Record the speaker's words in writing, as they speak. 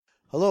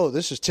Hello,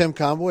 this is Tim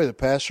Conboy, the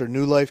pastor of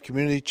New Life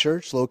Community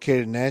Church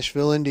located in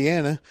Nashville,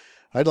 Indiana.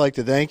 I'd like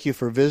to thank you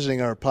for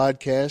visiting our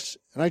podcast,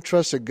 and I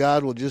trust that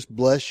God will just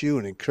bless you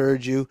and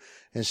encourage you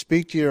and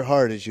speak to your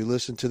heart as you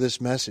listen to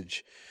this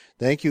message.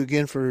 Thank you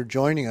again for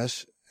joining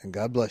us, and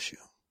God bless you.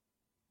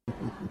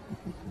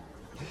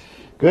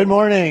 Good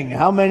morning.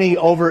 How many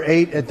over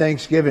 8 at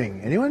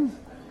Thanksgiving? Anyone?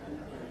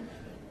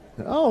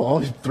 Oh,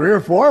 only 3 or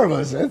 4 of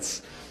us.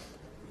 That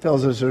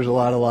tells us there's a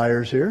lot of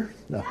liars here.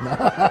 No.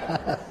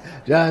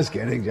 Just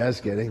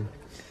kidding.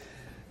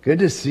 Good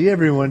to see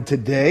everyone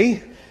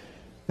today.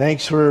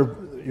 Thanks for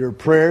your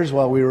prayers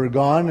while we were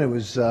gone. It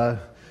was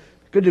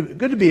good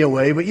to be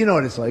away, but you know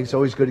what it's like. It's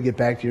always good to get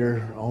back to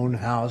your own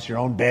house, your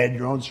own bed,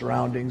 your own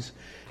surroundings,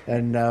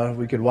 and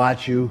we could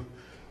watch you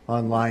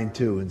online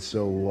too. And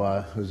so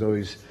it was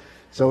always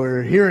so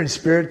we're here in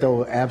spirit,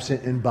 though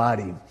absent in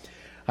body.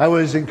 I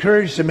was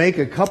encouraged to make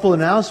a couple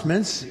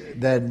announcements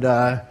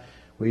that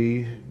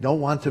we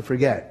don't want to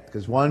forget,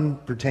 because one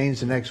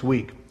pertains to next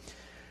week.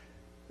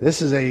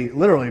 This is a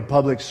literally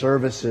public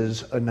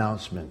services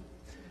announcement.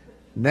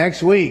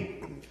 Next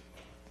week,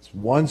 it's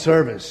one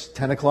service,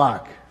 10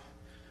 o'clock.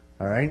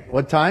 All right,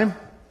 what time?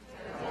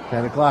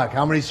 10 o'clock.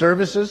 How many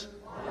services?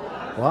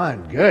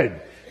 One.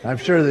 Good. I'm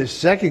sure the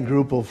second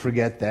group will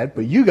forget that,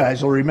 but you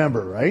guys will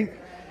remember, right?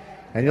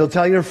 And you'll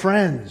tell your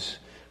friends.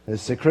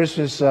 It's the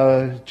Christmas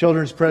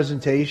children's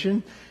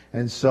presentation,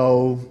 and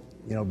so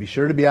be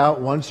sure to be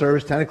out. One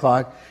service, 10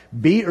 o'clock.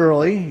 Be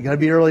early. You got to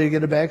be early to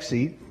get a back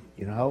seat.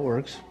 You know how it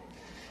works.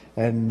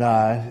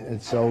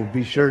 And so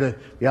be sure to,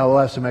 we'll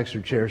have some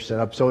extra chairs set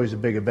up. It's always a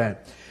big event.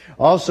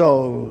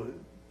 Also,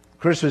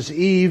 Christmas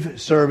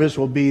Eve service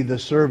will be the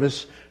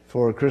service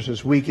for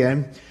Christmas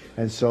weekend.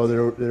 And so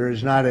there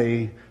is not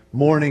a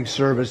morning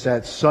service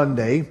that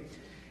Sunday.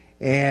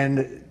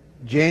 And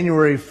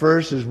January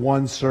 1st is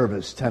one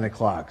service, 10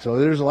 o'clock. So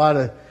there's a lot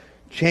of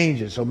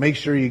changes. So make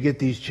sure you get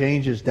these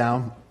changes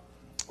down.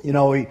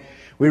 We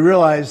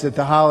realize that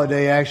the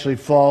holiday actually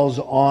falls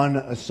on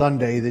a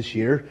Sunday this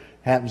year.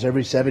 Happens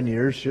every 7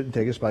 years. Shouldn't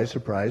take us by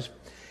surprise.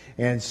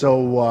 And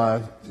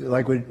so,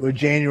 like with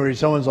January,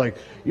 someone's like,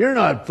 "You're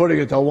not putting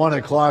it till 1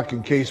 o'clock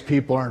in case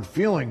people aren't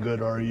feeling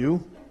good, are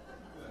you?"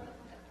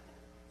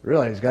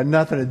 Really, it's got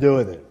nothing to do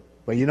with it.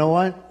 But you know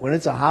what? When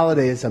it's a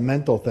holiday, it's a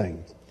mental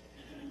thing.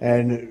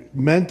 And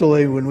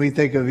mentally, when we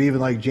think of even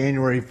like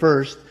January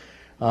 1st,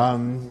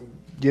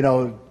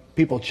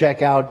 people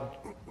check out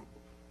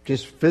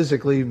just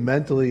physically,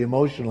 mentally,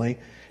 emotionally.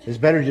 It's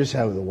better just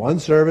have the one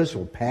service.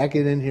 We'll pack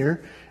it in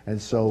here.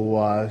 And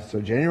so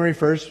January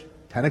 1st,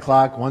 10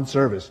 o'clock, one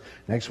service.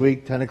 Next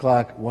week, 10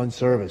 o'clock, one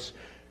service.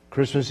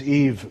 Christmas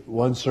Eve,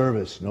 one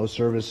service. No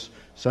service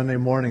Sunday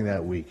morning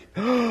that week.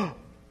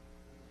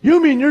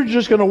 You mean you're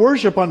just going to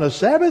worship on the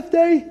Sabbath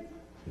day?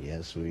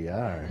 Yes, we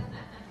are.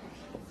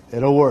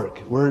 It'll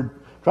work. We're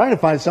trying to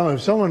find someone.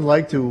 If someone would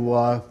like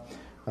to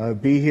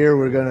be here,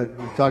 we're going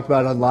to talk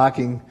about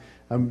unlocking.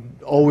 I'm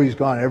always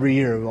gone every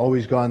year. I've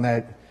always gone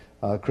that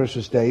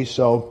Christmas Day.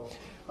 So,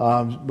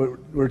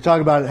 but we're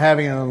talking about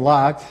having it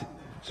unlocked.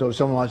 So if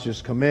someone wants to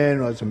just come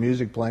in, let some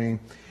music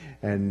playing,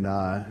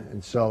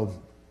 and so,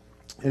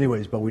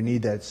 anyways. But we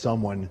need that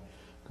someone.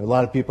 A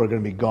lot of people are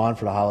going to be gone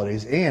for the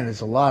holidays, and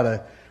it's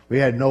we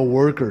had no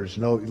workers.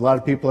 A lot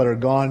of people that are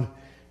gone,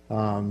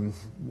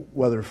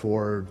 whether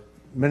for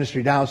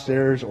ministry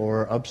downstairs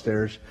or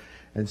upstairs,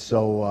 and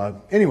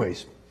so,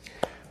 anyways.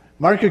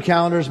 Mark your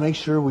calendars. Make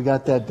sure we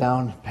got that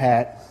down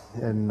pat,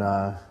 and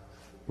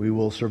we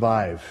will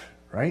survive.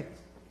 Right?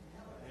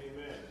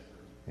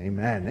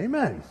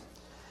 Amen.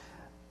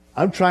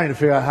 I'm trying to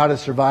figure out how to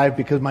survive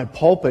because my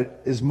pulpit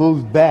is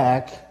moved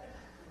back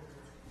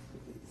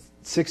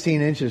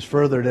 16 inches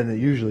further than it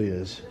usually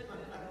is.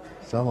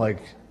 So I'm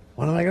like,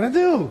 what am I going to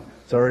do?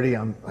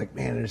 I'm like,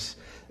 man,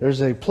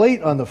 there's a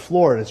plate on the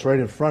floor that's right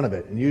in front of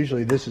it, and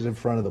usually this is in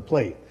front of the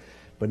plate,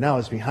 but now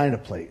it's behind a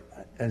plate,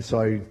 and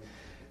so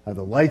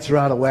the lights are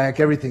out of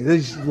whack. Everything.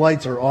 These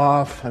lights are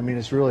off. I mean,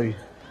 it's really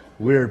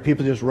weird.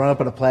 People just run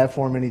up on a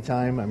platform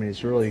anytime. I mean,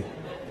 it's really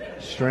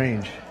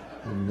strange.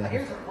 And,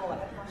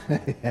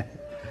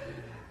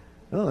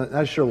 well,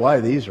 not sure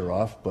why these are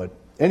off, but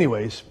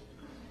anyways,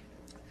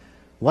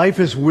 life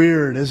is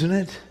weird, isn't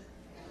it?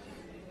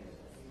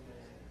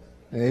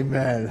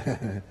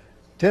 Amen.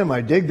 Tim,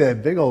 I dig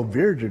that big old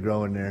beard you're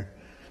growing there.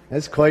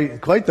 That's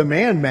quite the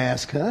man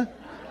mask, huh?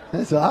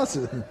 That's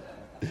awesome.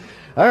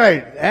 All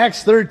right,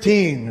 Acts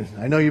 13.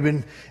 I know you've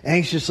been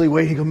anxiously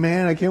waiting. Oh,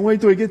 man, I can't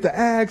wait till we get to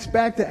Acts,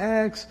 back to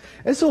Acts.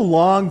 It's a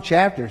long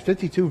chapter,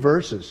 52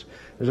 verses.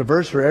 There's a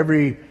verse for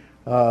every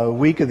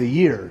week of the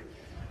year.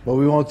 But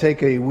we won't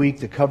take a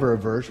week to cover a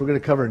verse. We're going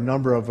to cover a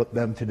number of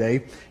them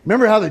today.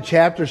 Remember how the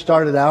chapter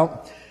started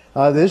out?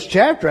 This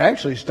chapter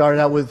actually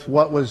started out with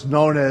what was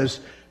known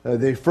as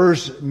the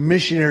first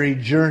missionary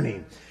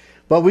journey.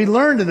 But we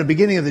learned in the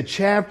beginning of the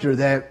chapter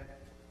that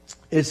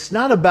it's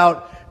not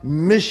about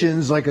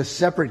missions like a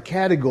separate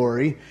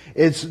category.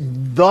 It's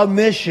the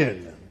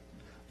mission.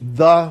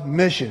 The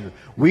mission.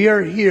 We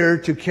are here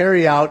to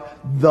carry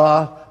out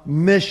the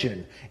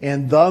mission.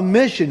 And the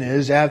mission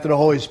is, after the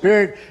Holy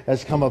Spirit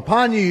has come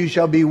upon you, you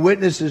shall be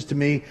witnesses to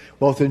me,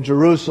 both in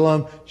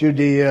Jerusalem,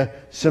 Judea,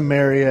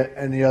 Samaria,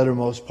 and the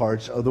uttermost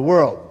parts of the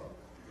world.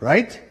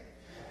 Right?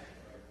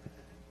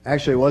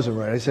 Actually, it wasn't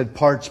right. I said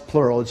parts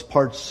plural. It's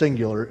parts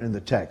singular in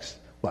the text.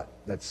 But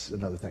that's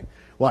another thing.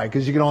 Why?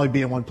 Because you can only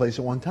be in one place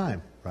at one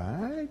time.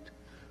 Right?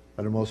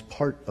 Uttermost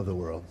part of the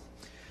world.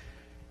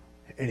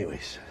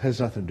 Anyways, has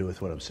nothing to do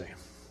with what I'm saying.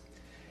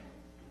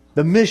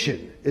 The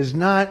mission is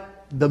not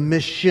the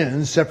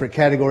mission, separate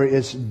category.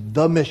 It's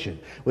the mission,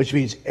 which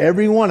means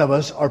every one of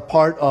us are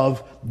part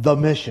of the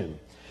mission.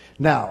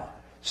 Now,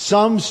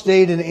 some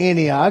stayed in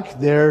Antioch,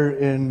 there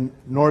in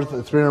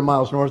 300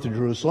 miles north of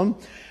Jerusalem.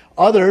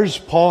 Others,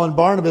 Paul and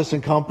Barnabas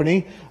and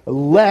company,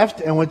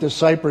 left and went to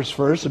Cyprus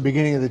first, the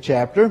beginning of the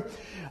chapter.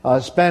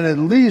 Spent at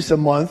least a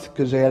month,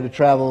 because they had to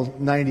travel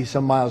 90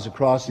 some miles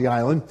across the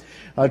island.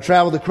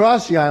 Traveled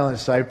across the island of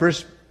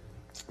Cyprus,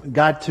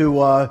 got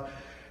to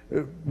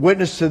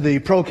witness to the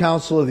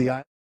proconsul of the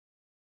island.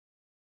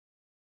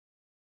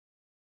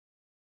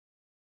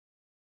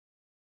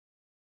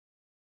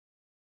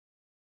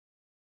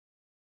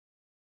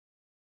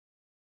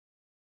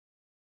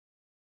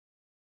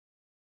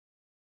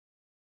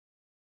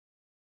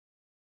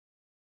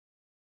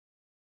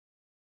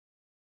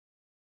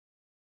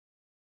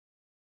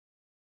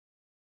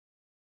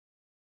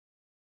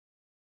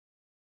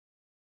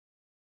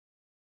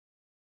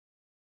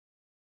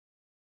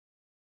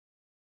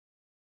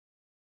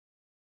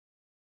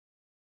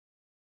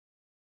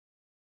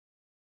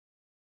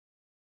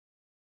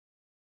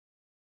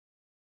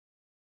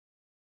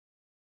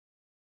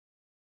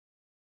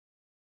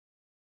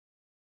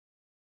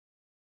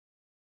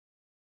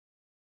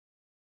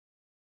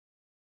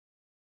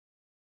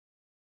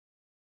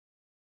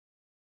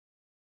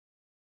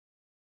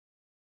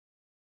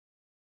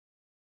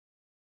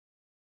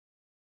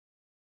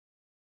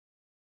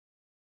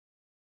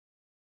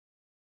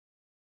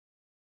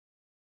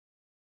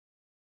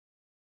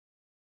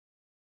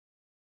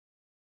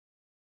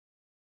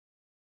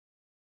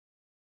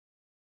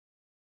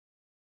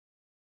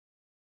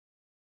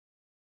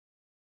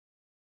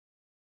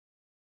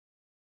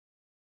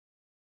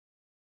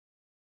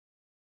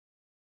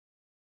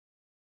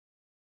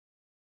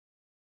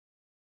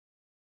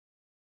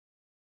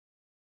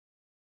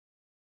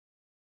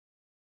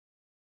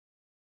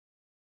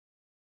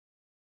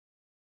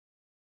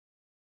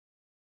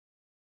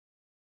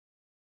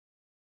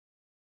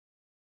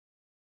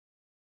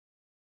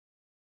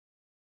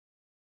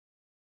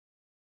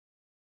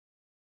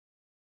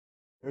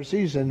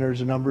 Pharisees, and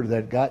there's a number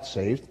that got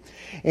saved.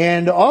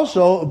 And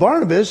also,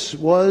 Barnabas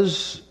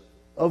was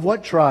of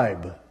what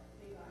tribe?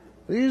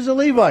 He was a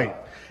Levite.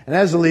 And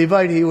as a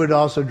Levite, he would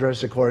also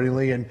dress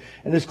accordingly, and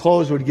his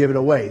clothes would give it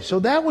away. So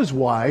that was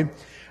why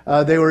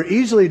they were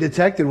easily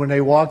detected when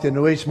they walked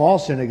into a small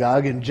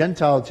synagogue in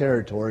Gentile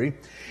territory.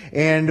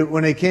 And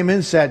when they came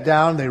in, sat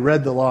down, they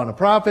read the law and the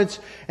prophets.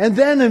 And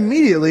then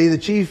immediately the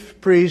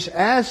chief priest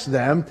asked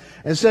them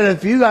and said,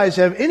 if you guys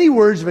have any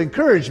words of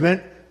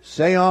encouragement,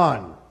 say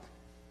on.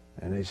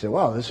 And they said,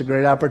 wow, this is a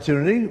great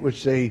opportunity,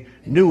 which they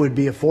knew would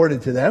be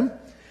afforded to them.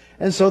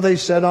 And so they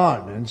said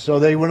on. And so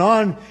they went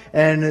on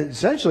and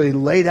essentially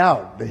laid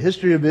out the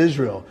history of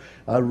Israel.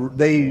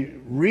 They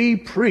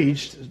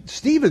re-preached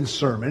Stephen's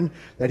sermon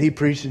that he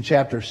preached in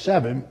chapter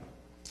 7.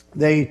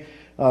 They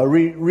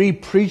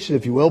re-preached it,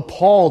 if you will.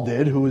 Paul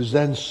did, who was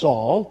then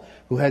Saul,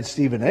 who had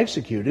Stephen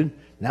executed.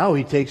 Now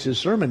he takes his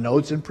sermon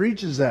notes and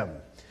preaches them.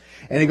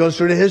 And he goes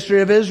through the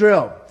history of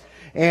Israel.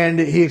 And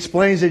he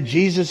explains that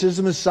Jesus is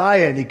the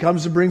Messiah, and he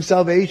comes to bring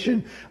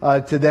salvation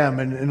to them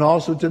and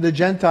also to the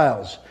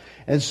Gentiles.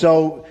 And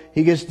so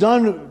he gets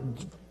done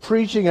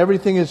preaching,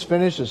 everything is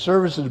finished, the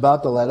service is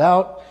about to let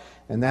out,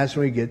 and that's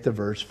when we get to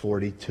verse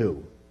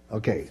 42.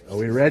 Okay, are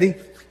we ready?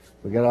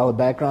 We got all the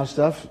background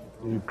stuff,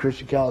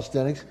 Christian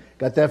calisthenics.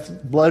 Got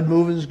that blood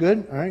moving is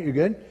good? All right, you're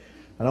good?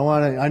 I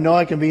know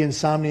I can be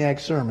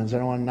insomniac sermons. I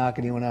don't want to knock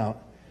anyone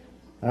out.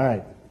 All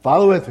right,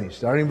 follow with me,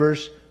 starting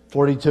verse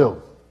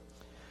 42.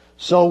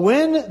 So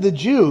when the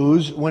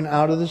Jews went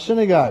out of the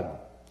synagogue,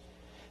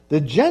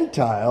 the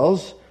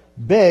Gentiles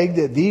begged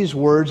that these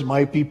words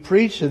might be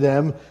preached to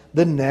them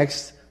the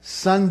next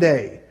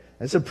Sunday.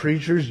 That's a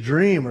preacher's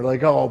dream. We're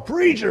like, oh,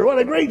 preacher, what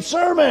a great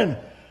sermon.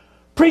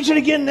 Preach it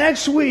again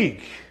next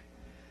week.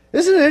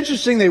 Isn't it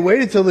interesting? They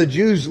waited till the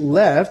Jews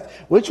left,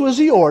 which was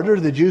the order.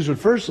 The Jews would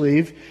first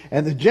leave,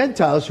 and the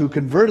Gentiles who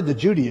converted to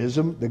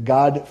Judaism, the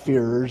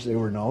God-fearers they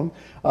were known,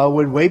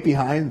 would wait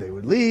behind. They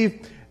would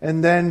leave,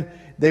 and then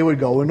they would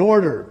go in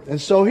order. And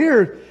so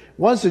here,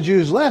 once the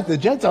Jews left, the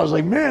Gentiles were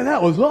like, man,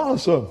 that was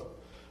awesome.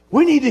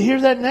 We need to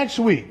hear that next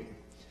week.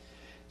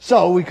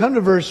 So we come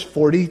to verse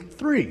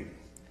 43.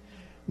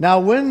 Now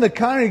when the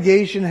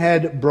congregation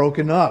had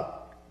broken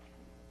up,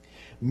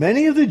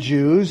 many of the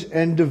Jews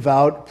and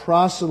devout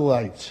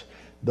proselytes.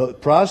 The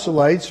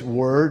proselytes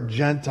were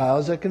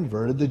Gentiles that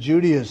converted to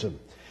Judaism.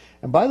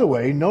 And by the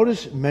way,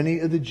 notice many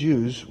of the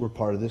Jews were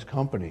part of this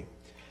company.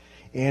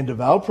 and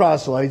devout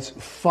proselytes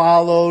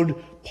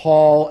followed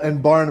Paul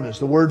and Barnabas.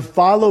 The word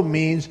follow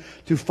means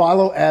to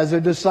follow as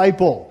a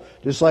disciple.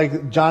 Just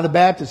like John the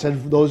Baptist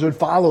said, those who would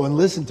follow and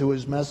listen to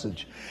his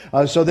message.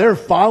 So they're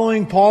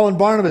following Paul and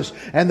Barnabas,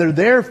 and they're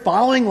there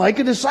following like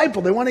a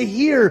disciple. They want to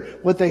hear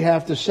what they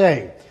have to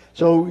say.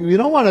 So you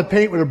don't want to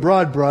paint with a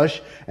broad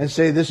brush and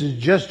say this is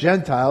just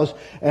Gentiles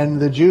and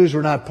the Jews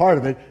were not part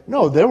of it.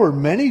 No, there were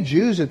many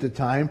Jews at the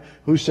time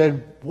who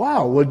said,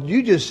 wow, what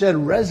you just said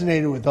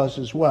resonated with us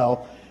as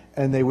well,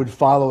 and they would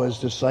follow as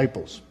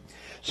disciples.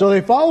 So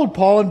they followed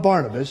Paul and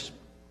Barnabas,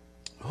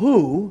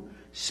 who,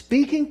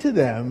 speaking to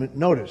them,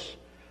 notice,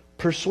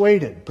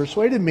 persuaded.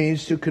 Persuaded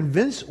means to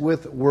convince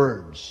with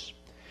words.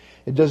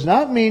 It does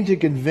not mean to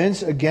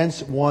convince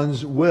against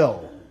one's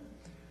will.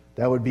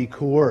 That would be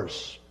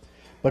coerce.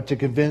 But to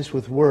convince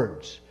with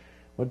words.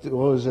 What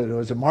was it?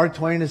 Was it Mark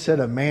Twain that said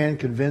a man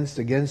convinced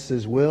against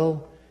his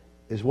will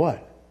is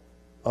what?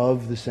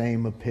 Of the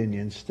same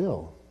opinion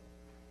still.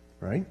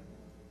 Right?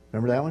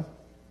 Remember that one?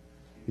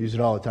 Use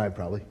it all the time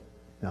probably.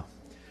 No.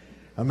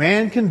 A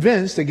man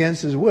convinced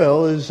against his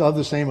will is of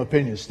the same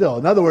opinion still.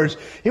 In other words,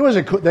 they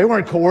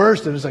weren't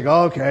coerced and it's like,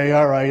 okay,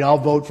 all right, I'll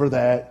vote for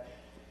that.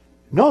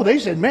 No, they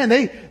said, man,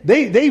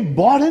 they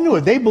bought into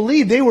it. They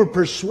believed. They were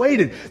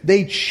persuaded.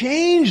 They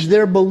changed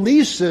their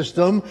belief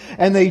system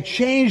and they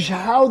changed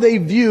how they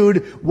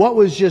viewed what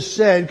was just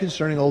said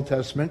concerning Old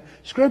Testament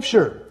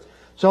Scripture.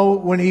 So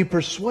when he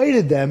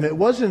persuaded them, it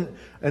wasn't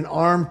an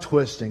arm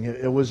twisting.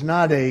 It was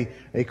not a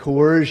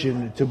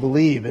coercion to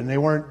believe, and they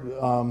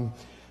weren't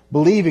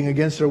believing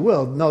against their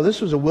will. No,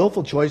 this was a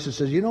willful choice that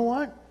says, you know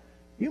what?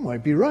 You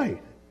might be right.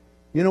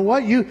 You know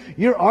what?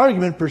 Your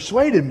argument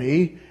persuaded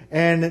me,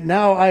 and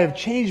now I have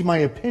changed my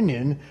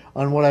opinion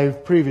on what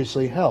I've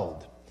previously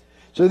held.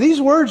 So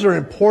these words are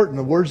important,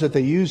 the words that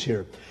they use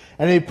here.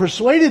 And they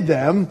persuaded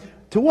them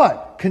to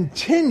what?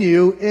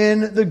 Continue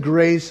in the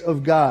grace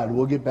of God.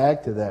 We'll get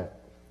back to that.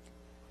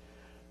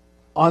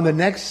 On the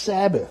next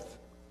Sabbath,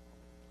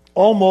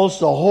 almost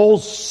the whole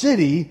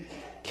city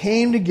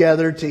came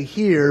together to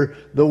hear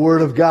the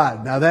Word of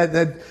God. Now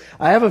that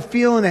I have a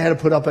feeling they had to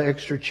put up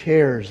extra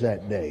chairs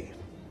that day.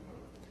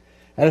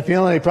 I had a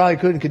feeling they probably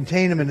couldn't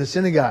contain them in the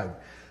synagogue.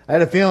 I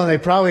had a feeling they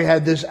probably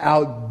had this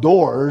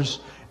outdoors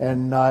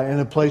and in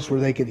a place where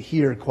they could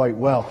hear quite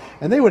well.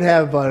 And they would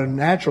have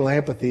natural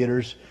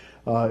amphitheaters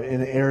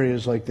in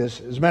areas like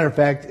this. As a matter of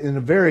fact, in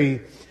a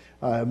very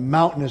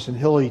mountainous and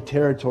hilly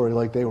territory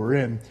like they were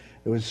in,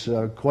 it was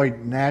quite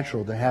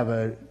natural to have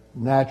a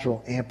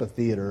natural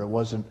amphitheater. It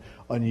wasn't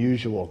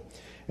unusual.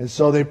 And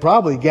so they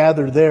probably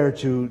gathered there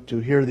to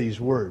hear these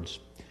words.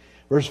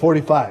 Verse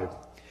 45.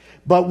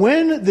 But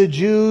when the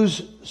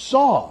Jews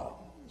saw,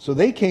 so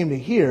they came to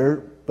hear,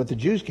 but the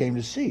Jews came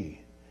to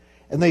see.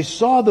 And they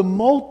saw the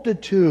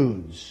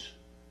multitudes.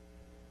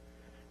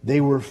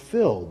 They were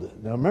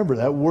filled. Now remember,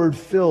 that word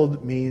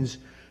filled means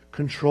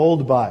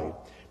controlled by.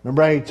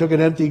 Remember, I took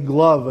an empty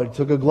glove. I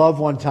took a glove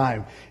one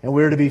time, and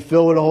we were to be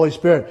filled with the Holy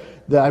Spirit.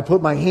 I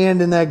put my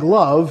hand in that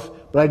glove,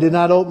 but I did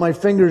not open my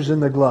fingers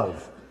in the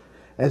glove.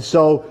 And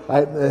so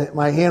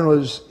my hand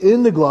was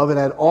in the glove and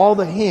had all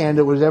the hand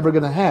it was ever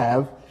going to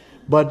have,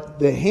 but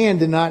the hand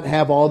did not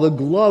have all the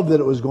glove that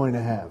it was going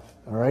to have.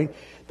 All right?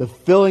 The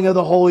filling of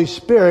the Holy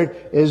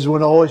Spirit is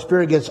when the Holy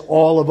Spirit gets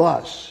all of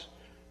us.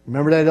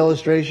 Remember that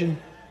illustration?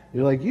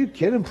 You're like, you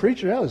kidding,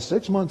 preacher? That was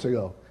 6 months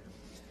ago.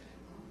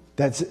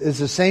 It's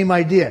the same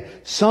idea.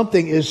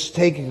 Something is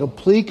taking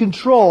complete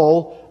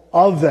control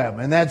of them.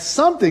 And that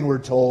something, we're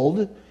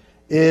told,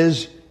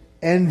 is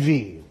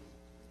envy.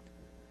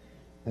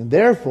 And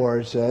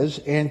therefore, it says,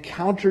 and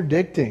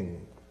contradicting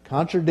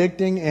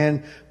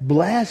and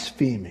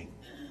blaspheming.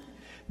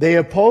 They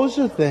oppose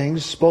the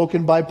things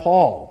spoken by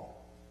Paul.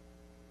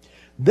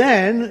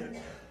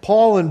 Then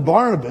Paul and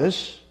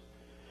Barnabas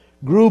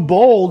grew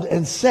bold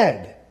and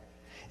said,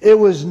 it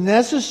was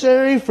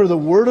necessary for the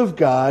word of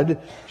God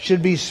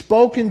should be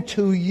spoken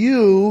to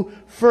you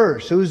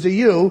first. Who's the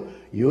you?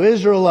 You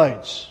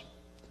Israelites.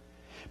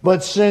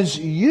 But since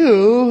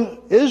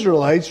you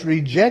Israelites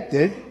reject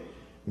it,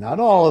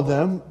 not all of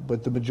them,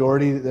 but the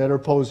majority that are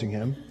opposing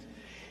him,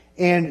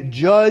 and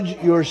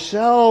judge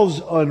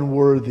yourselves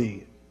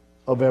unworthy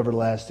of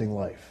everlasting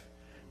life.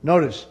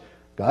 Notice,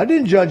 God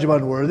didn't judge them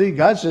unworthy.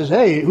 God says,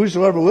 hey,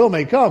 whosoever will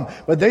may come.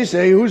 But they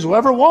say,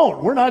 whosoever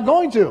won't. We're not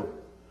going to.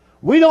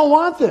 We don't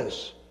want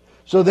this.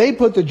 So they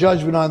put the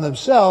judgment on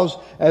themselves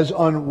as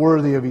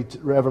unworthy of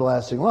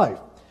everlasting life.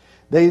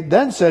 They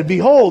then said,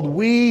 behold,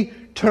 we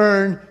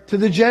turn to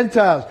the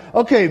Gentiles.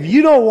 Okay, if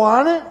you don't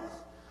want it,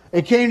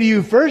 it came to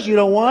you first, you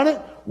don't want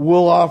it,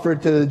 we'll offer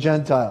it to the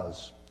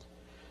Gentiles.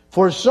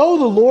 For so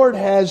the Lord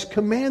has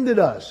commanded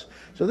us.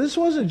 So this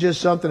wasn't just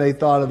something they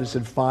thought of and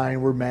said,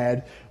 fine, we're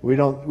mad. We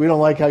don't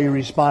like how you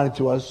responded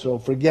to us, so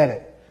forget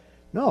it.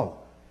 No.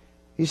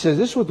 He says,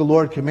 this is what the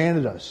Lord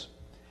commanded us.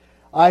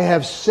 I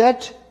have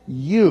set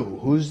you,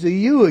 who's the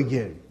you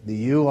again? The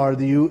you are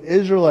the you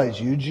Israelites,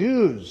 you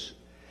Jews,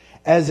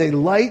 as a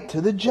light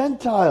to the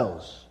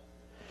Gentiles,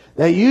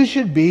 that you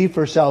should be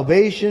for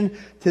salvation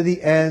to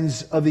the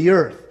ends of the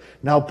earth.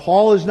 Now,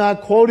 Paul is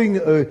not quoting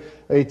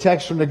a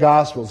text from the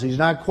Gospels. He's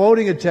not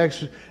quoting a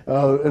text in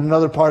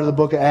another part of the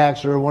book of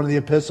Acts or one of the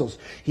epistles.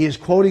 He is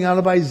quoting out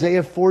of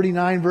Isaiah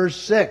 49 verse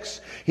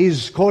 6.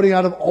 He's quoting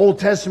out of Old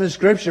Testament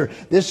scripture.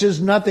 This is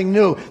nothing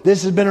new.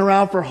 This has been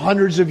around for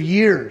hundreds of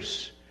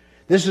years.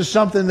 This is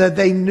something that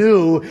they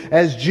knew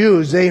as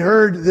Jews. They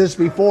heard this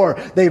before.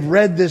 They've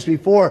read this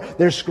before.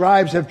 Their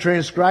scribes have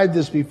transcribed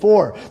this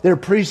before. Their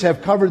priests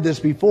have covered this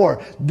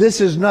before.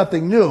 This is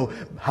nothing new.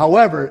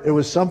 However, it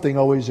was something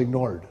always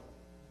ignored.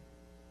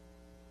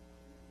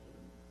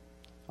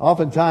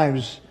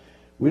 Oftentimes,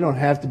 we don't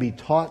have to be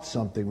taught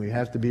something. We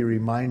have to be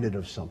reminded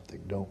of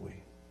something, don't we?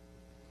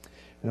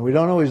 And we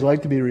don't always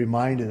like to be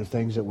reminded of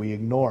things that we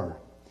ignore.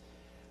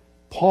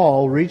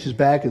 Paul reaches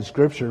back in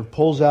Scripture,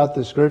 pulls out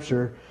the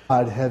Scripture.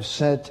 God have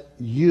sent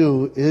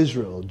you,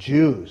 Israel,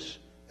 Jews,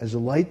 as a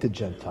light to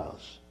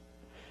Gentiles.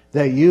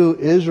 That you,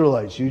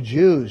 Israelites, you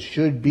Jews,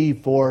 should be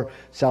for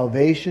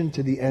salvation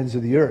to the ends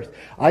of the earth.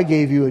 I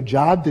gave you a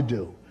job to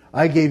do.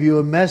 I gave you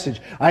a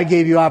message. I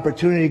gave you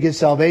opportunity to get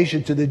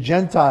salvation to the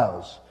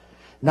Gentiles.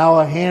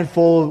 Now a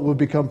handful would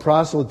become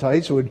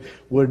proselytes,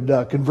 would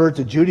convert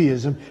to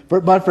Judaism.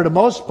 But for the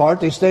most part,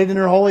 they stayed in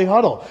their holy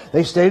huddle.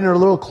 They stayed in their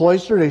little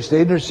cloister. They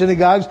stayed in their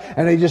synagogues.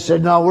 And they just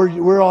said, no,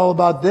 we're all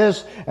about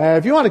this.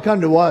 If you want to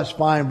come to us,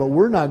 fine, but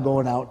we're not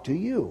going out to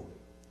you.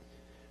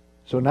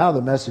 So now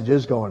the message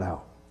is going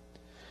out.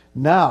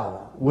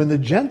 Now, when the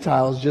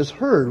Gentiles just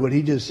heard what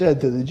he just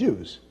said to the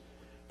Jews,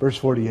 verse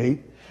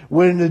 48,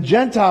 when the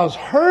Gentiles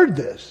heard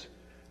this,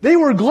 they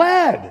were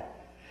glad.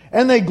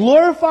 And they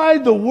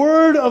glorified the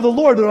word of the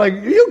Lord. They're like,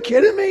 are you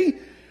kidding me?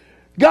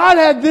 God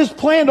had this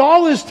planned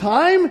all this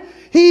time?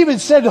 He even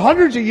said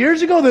hundreds of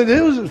years ago that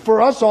it was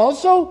for us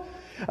also?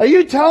 Are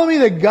you telling me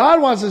that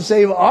God wants to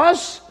save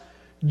us,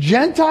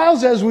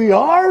 Gentiles as we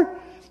are?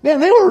 Man,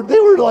 they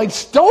were like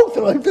stoked.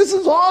 They're like, this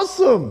is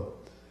awesome.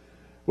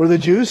 Were the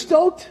Jews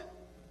stoked?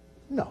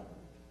 No.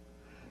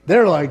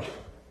 They're like,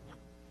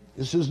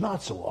 this is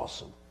not so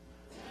awesome.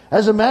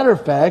 As a matter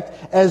of fact,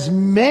 as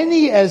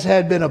many as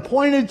had been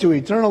appointed to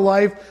eternal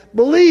life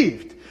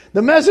believed.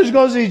 The message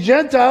goes to these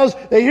Gentiles.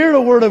 They hear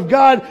the word of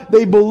God.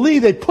 They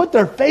believe. They put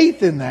their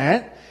faith in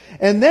that.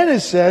 And then it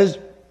says,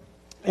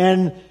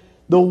 and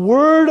the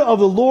word of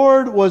the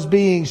Lord was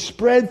being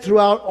spread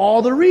throughout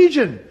all the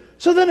region.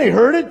 So then they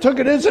heard it, took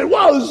it in, and said,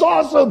 wow, this is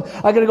awesome.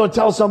 I got to go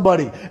tell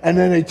somebody. And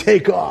then they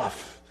take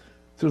off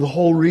through the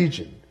whole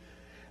region.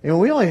 And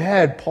we only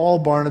had Paul,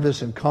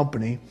 Barnabas, and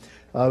company.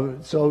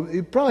 So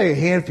probably a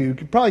handful. You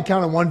could probably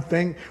count on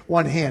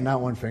one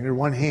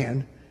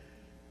hand,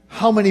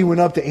 how many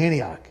went up to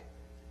Antioch.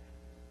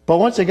 But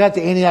once they got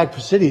to Antioch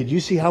Pisidia, do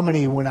you see how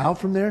many went out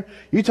from there?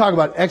 You talk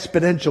about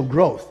exponential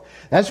growth.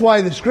 That's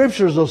why the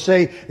scriptures will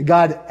say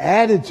God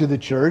added to the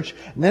church.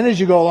 And then as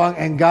you go along,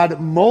 and God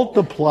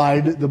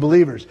multiplied the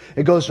believers.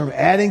 It goes from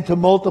adding to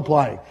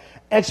multiplying.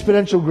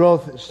 Exponential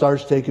growth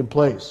starts taking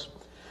place.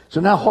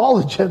 So now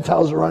all the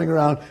Gentiles are running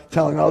around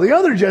telling all the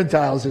other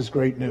Gentiles this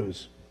great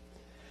news.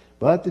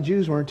 But the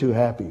Jews weren't too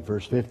happy.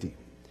 Verse 50.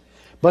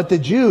 But the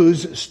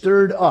Jews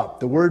stirred up.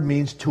 The word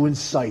means to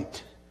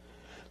incite.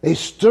 They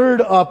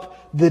stirred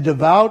up the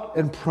devout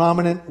and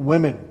prominent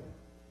women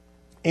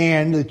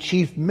and the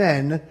chief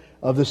men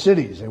of the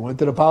cities. They went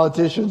to the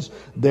politicians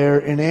there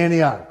in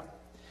Antioch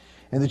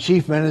and the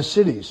chief men of the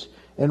cities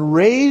and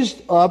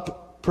raised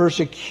up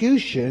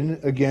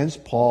persecution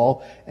against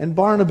Paul and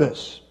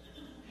Barnabas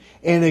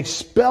and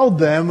expelled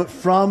them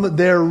from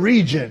their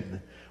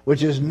region,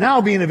 which is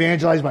now being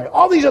evangelized by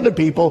all these other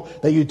people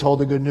that you told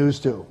the good news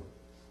to.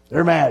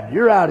 They're mad.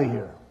 You're out of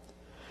here.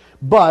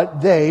 But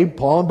they,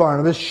 Paul and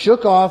Barnabas,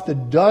 shook off the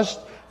dust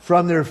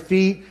from their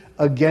feet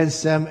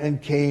against them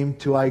and came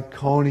to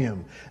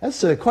Iconium.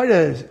 That's quite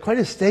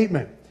a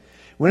statement.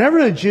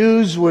 Whenever the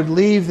Jews would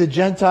leave the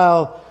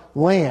Gentile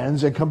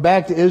lands and come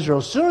back to Israel,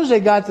 as soon as they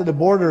got to the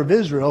border of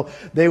Israel,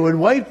 they would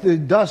wipe the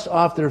dust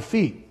off their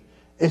feet.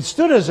 It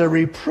stood as a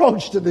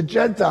reproach to the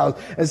Gentiles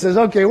and says,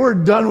 okay, we're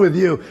done with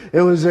you.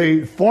 It was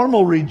a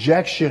formal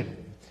rejection.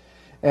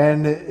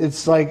 And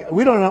it's like,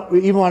 we don't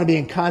even want to be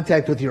in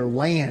contact with your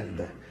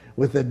land,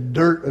 with the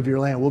dirt of your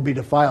land. We'll be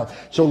defiled.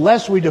 So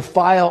lest we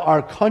defile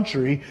our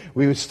country,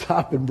 we would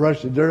stop and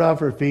brush the dirt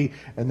off our feet,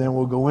 and then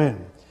we'll go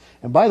in.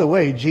 And by the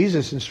way,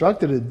 Jesus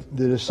instructed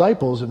the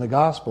disciples in the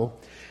gospel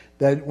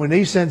that when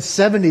he sent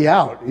 70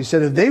 out, he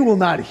said, if they will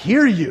not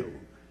hear you,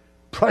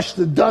 brush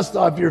the dust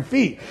off your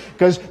feet.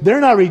 Because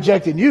they're not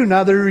rejecting you,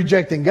 now they're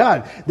rejecting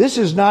God. This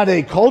is not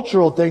a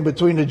cultural thing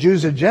between the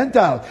Jews and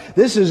Gentiles.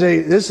 This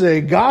is a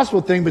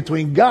gospel thing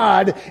between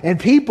God and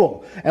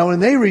people. And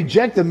when they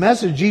reject the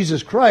message of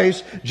Jesus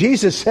Christ,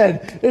 Jesus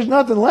said, there's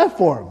nothing left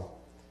for them.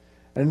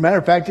 And as a matter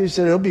of fact, he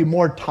said it'll be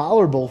more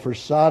tolerable for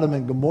Sodom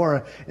and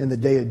Gomorrah in the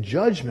day of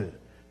judgment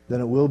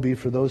than it will be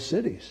for those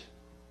cities.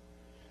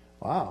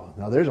 Wow.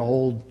 Now there's a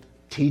whole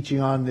teaching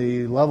on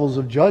the levels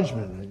of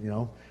judgment,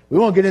 We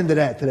won't get into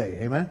that today.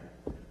 Amen?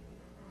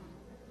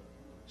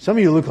 Some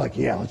of you look like,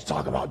 yeah, let's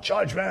talk about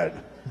judgment.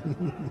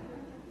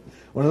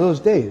 One of those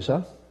days,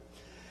 huh?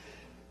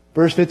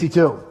 Verse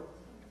 52.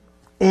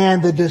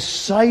 And the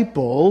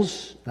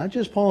disciples, not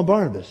just Paul and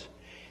Barnabas,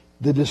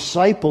 the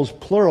disciples,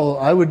 plural,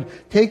 I would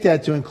take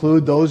that to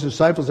include those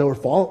disciples that were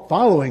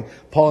following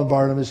Paul and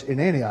Barnabas in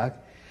Antioch.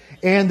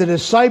 And the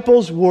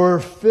disciples were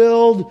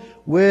filled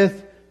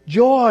with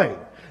joy.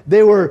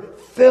 They were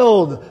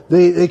filled.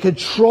 The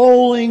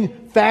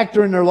controlling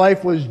factor in their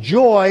life was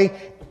joy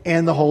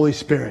and the Holy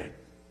Spirit.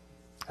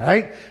 All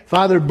right?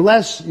 Father,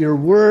 bless your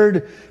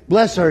word.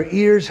 Bless our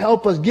ears.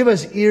 Help us. Give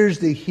us ears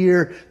to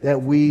hear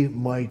that we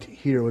might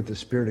hear what the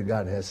Spirit of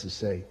God has to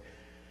say.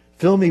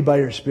 Fill me by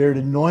your Spirit.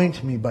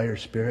 Anoint me by your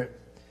Spirit.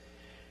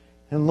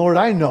 And Lord,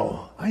 I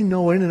know in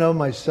and of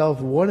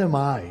myself, what am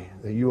I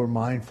that you are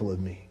mindful of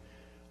me?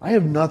 I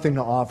have nothing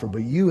to offer,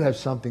 but you have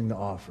something to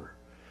offer.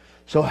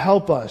 So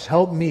help us,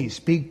 help me,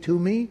 speak to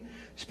me,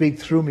 speak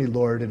through me,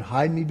 Lord, and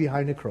hide me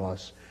behind the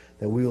cross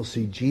that we will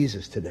see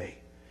Jesus today.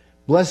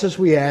 Bless us,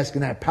 we ask,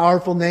 in that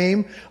powerful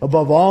name,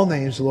 above all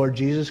names, Lord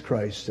Jesus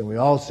Christ. And we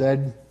all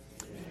said,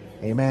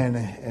 amen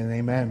and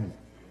amen.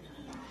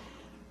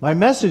 My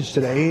message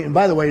today, and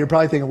by the way, you're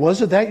probably thinking,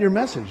 wasn't that your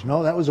message?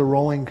 No, that was a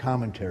rolling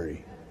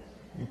commentary.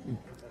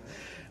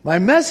 My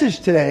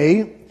message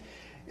today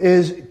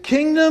is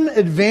kingdom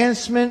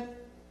advancement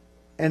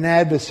and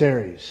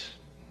adversaries.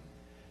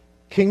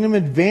 Kingdom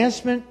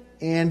advancement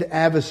and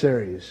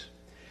adversaries.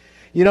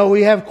 You know,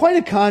 we have quite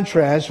a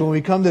contrast when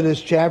we come to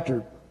this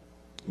chapter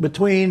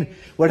between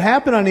what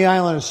happened on the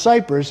island of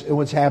Cyprus and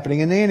what's happening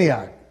in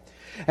Antioch.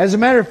 As a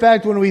matter of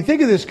fact, when we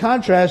think of this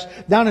contrast,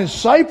 down in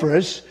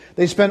Cyprus,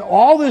 they spent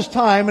all this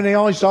time and they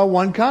only saw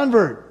one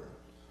convert.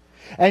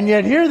 And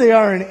yet here they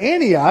are in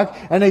Antioch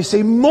and they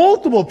see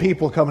multiple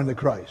people coming to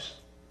Christ.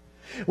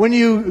 When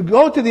you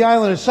go to the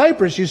island of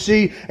Cyprus, you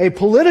see a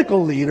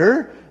political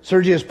leader,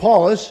 Sergius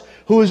Paulus,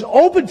 who is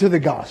open to the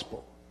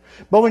gospel.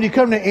 But when you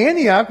come to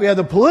Antioch, we have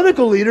the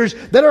political leaders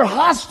that are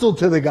hostile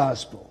to the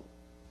gospel.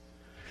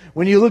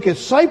 When you look at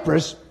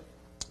Cyprus,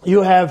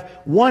 you have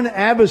one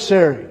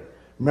adversary.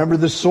 Remember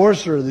the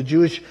sorcerer, the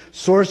Jewish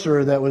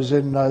sorcerer that was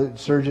in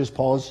Sergius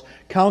Paulus'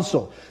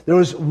 council. There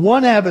was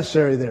one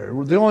adversary there,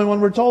 the only one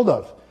we're told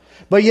of.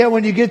 But yet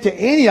when you get to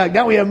Antioch,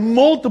 now we have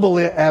multiple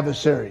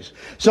adversaries.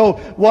 So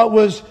what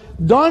was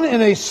done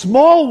in a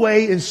small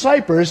way in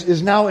Cyprus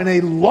is now in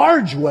a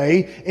large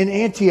way in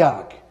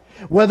Antioch.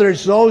 Whether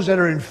it's those that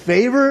are in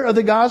favor of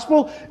the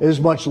gospel, it is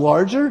much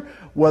larger.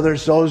 Whether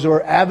it's those who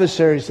are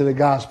adversaries to the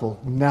gospel,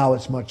 now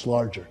it's much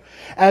larger.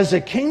 As the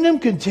kingdom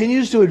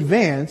continues to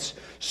advance,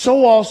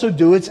 so also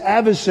do its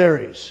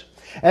adversaries.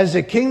 As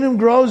the kingdom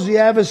grows, the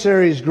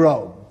adversaries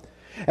grow.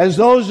 As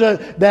those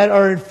that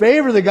are in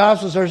favor of the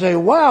gospel start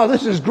saying, wow,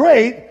 this is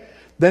great,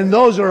 then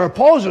those that are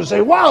opposed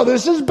say, wow,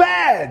 this is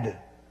bad.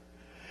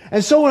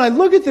 And so when I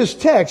look at this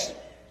text,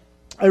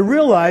 I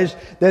realize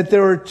that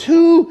there are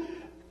two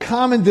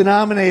common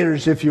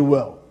denominators, if you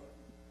will.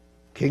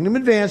 Kingdom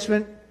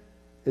advancement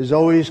is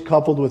always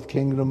coupled with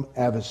kingdom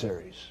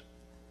adversaries.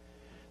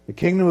 The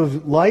kingdom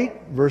of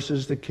light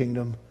versus the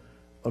kingdom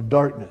of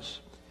darkness.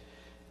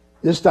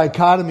 This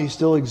dichotomy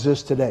still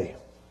exists today.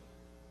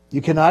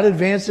 You cannot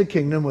advance the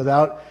kingdom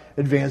without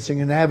advancing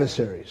in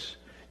adversaries.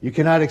 You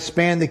cannot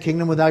expand the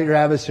kingdom without your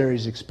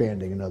adversaries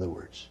expanding, in other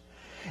words.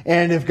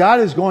 And if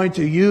God is going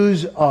to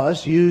use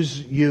us, use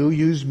you,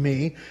 use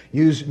me,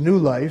 use New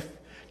Life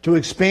to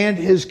expand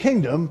His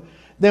kingdom,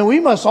 then we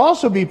must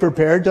also be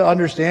prepared to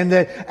understand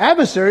that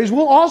adversaries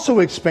will also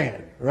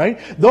expand, right?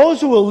 Those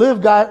who will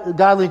live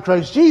godly in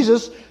Christ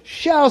Jesus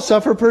shall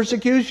suffer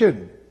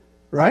persecution,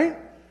 right?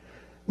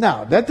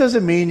 Now, that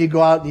doesn't mean you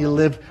go out and you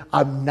live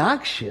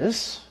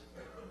obnoxious.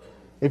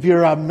 If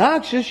you're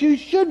obnoxious, you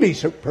should be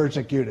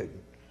persecuted,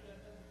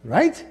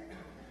 right?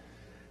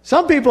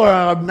 Some people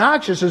are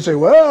obnoxious and say,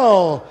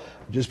 well,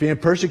 I'm just being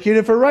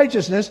persecuted for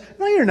righteousness.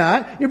 No, you're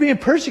not. You're being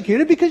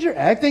persecuted because you're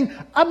acting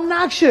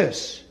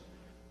obnoxious.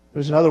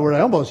 There's another word I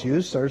almost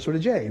used, starts with a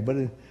J, but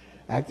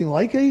acting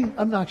like an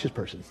obnoxious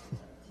person.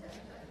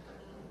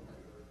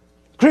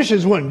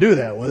 Christians wouldn't do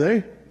that, would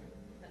they?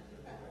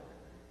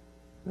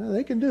 Well,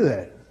 they can do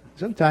that.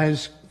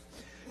 Sometimes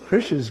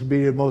Christians can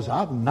be the most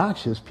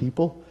obnoxious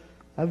people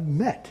I've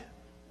met.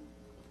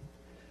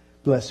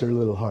 Bless their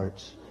little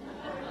hearts.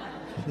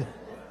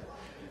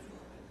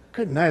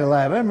 Good night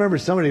alive. I remember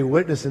somebody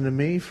witnessing to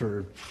me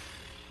went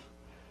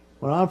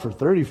on for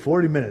 30,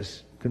 40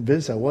 minutes,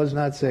 convinced I was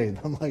not saved.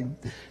 I'm like,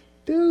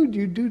 dude,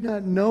 you do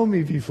not know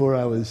me before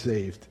I was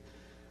saved.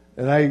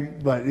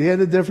 But he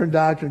had a different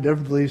doctrine,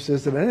 different belief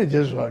system, and it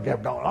just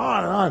kept going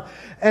on and on.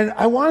 And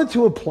I wanted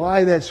to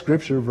apply that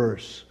scripture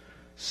verse.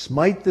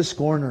 Smite the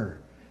scorner,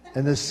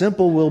 and the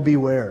simple will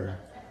beware.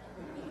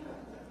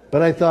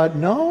 But I thought,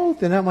 no,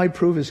 then that might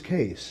prove his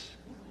case.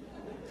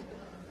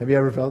 Have you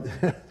ever felt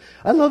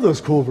I love those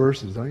cool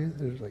verses, don't you?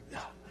 There's like,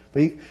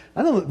 but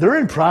I don't know, they're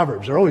in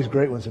Proverbs. They're always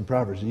great ones in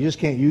Proverbs. You just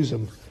can't use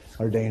them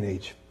our day and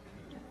age.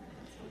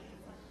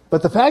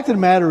 But the fact of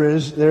the matter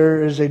is,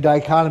 there is a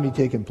dichotomy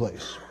taking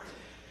place.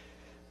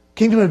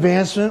 Kingdom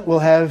advancement will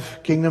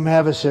have kingdom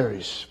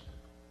adversaries.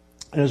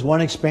 And as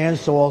one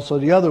expands, so also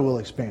the other will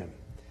expand.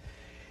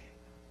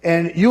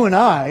 And you and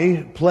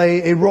I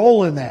play a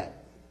role in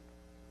that.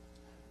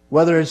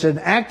 Whether it's an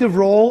active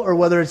role or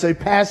whether it's a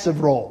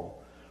passive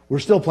role. We're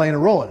still playing a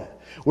role in it.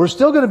 We're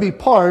still going to be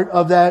part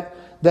of that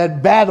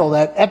battle,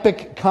 that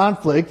epic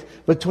conflict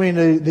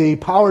between the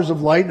powers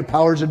of light and the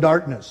powers of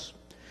darkness.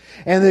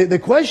 And the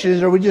question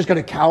is, are we just going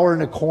to cower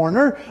in a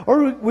corner,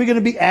 or are we going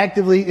to be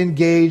actively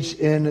engaged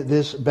in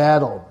this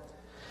battle?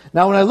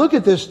 Now, when I look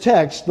at this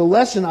text, the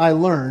lesson I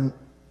learn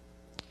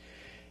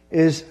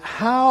is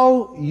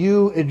how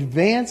you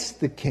advance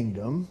the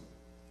kingdom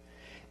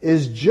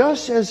is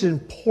just as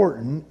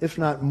important, if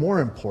not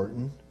more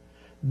important,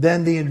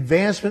 than the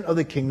advancement of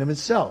the kingdom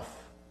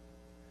itself.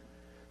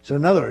 So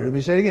in other words, let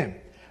me say it again.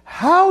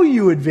 How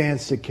you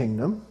advance the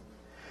kingdom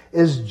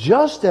is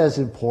just as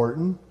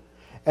important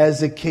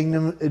as the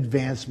kingdom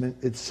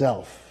advancement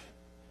itself.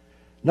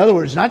 In other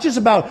words, not just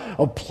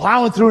about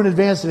plowing through and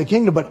advancing the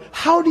kingdom, but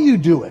how do you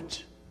do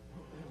it?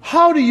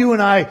 How do you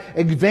and I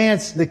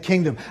advance the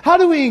kingdom? How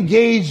do we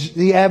engage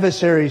the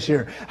adversaries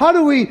here? How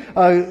do we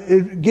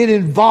get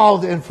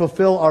involved and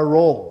fulfill our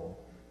role?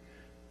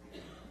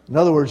 In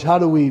other words, how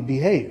do we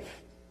behave?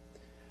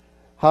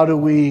 How do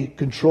we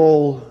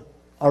control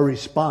our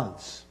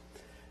response?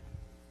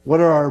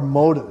 What are our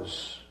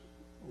motives?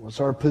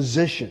 What's our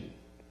position?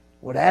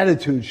 What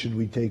attitude should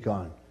we take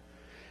on?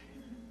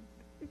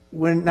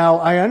 Now,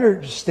 I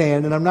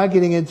understand, and I'm not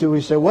getting into,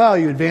 we say, well,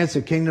 you advance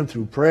the kingdom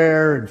through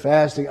prayer and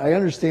fasting. I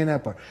understand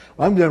that part.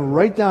 I'm going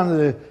right down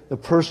to the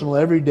personal,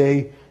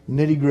 everyday,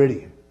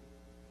 nitty-gritty.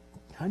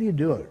 How do you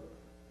do it?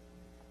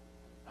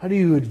 How do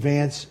you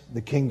advance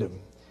the kingdom?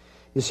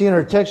 You see, in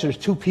our text, there's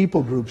two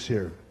people groups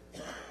here.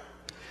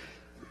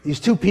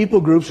 These two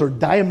people groups are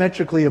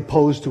diametrically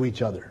opposed to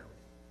each other.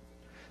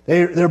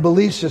 Their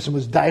belief system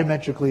was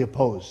diametrically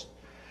opposed.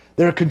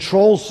 Their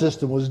control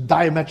system was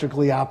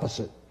diametrically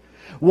opposite.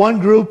 One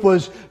group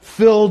was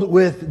filled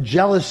with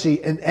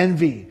jealousy and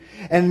envy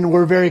and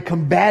were very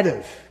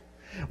combative.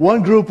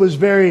 One group was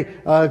very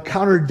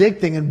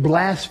contradicting and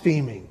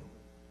blaspheming.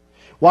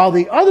 While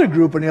the other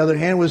group, on the other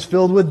hand, was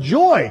filled with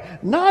joy,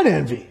 not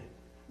envy.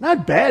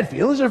 Not bad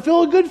feelings, they're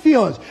filled with good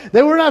feelings.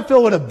 They were not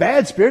filled with a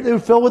bad spirit, they were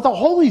filled with the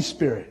Holy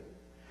Spirit.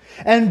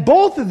 And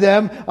both of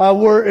them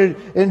were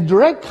in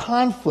direct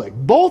conflict.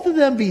 Both of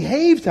them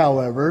behaved,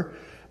 however,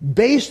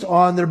 based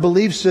on their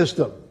belief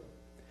system.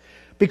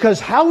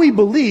 Because how we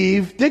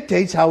believe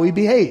dictates how we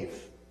behave.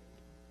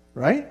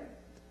 Right?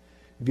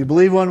 If you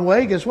believe one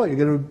way, guess what? You're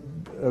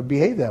going to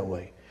behave that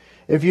way.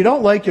 If you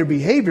don't like your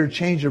behavior,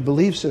 change your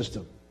belief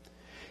system.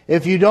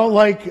 If you don't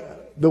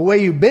like the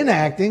way you've been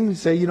acting,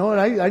 say, you know what,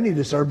 I need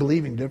to start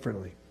believing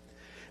differently.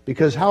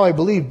 Because how I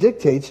believe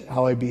dictates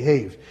how I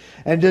behave.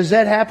 And does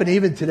that happen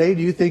even today?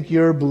 Do you think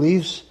your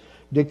beliefs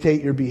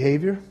dictate your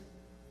behavior?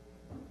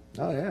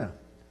 Oh, yeah.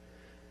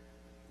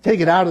 Take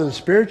it out of the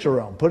spiritual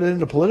realm. Put it in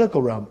the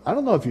political realm. I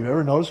don't know if you've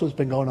ever noticed what's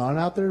been going on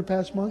out there the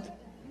past month.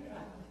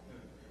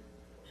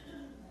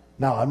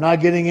 Now, I'm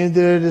not getting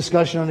into a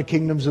discussion on the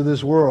kingdoms of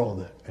this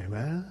world.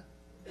 Amen?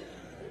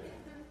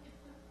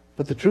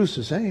 But the truth's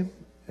the same,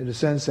 in the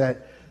sense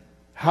that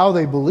how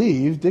they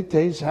believe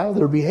dictates how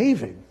they're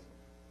behaving.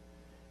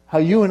 How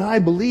you and I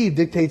believe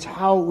dictates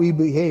how we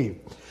behave.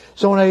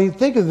 So when I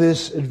think of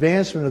this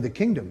advancement of the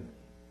kingdom,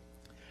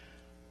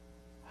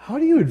 how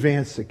do you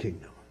advance the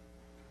kingdom?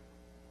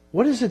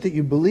 What is it that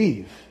you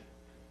believe?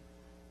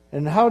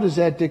 And how does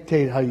that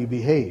dictate how you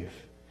behave?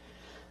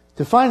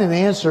 To find an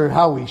answer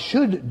how we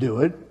should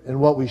do it and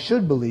what we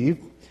should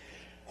believe,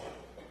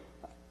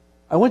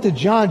 I went to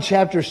John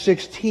chapter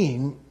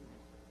 16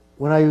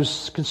 when I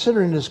was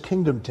considering this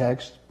kingdom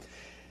text.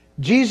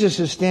 Jesus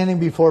is standing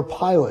before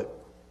Pilate.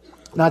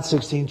 Not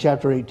 16,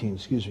 chapter 18,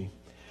 excuse me.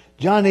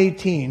 John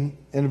 18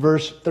 and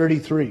verse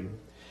 33.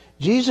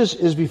 Jesus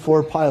is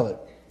before Pilate.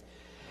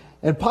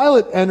 And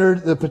Pilate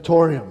entered the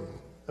praetorium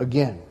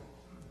again,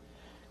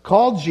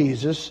 called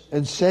Jesus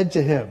and said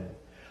to him,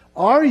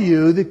 "Are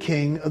you the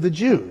king of the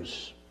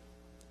Jews?"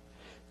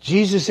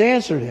 Jesus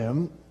answered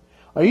him,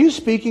 "Are you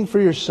speaking for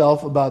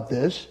yourself about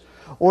this,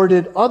 or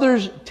did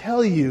others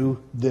tell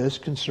you this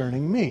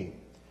concerning me?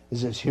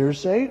 Is this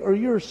hearsay or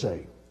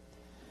hearsay?"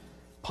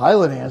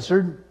 Pilate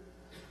answered,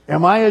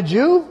 "Am I a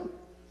Jew?"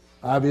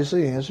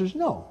 Obviously, the answer is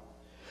no.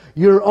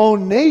 "Your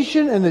own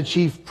nation and the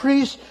chief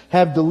priests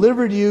have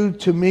delivered you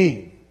to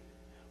me.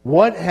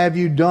 What have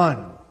you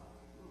done?"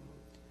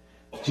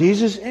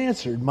 Jesus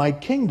answered, "My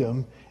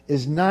kingdom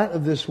is not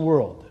of this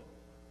world.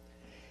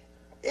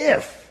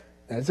 If,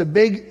 that's a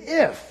big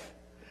if,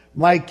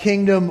 my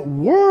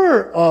kingdom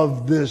were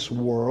of this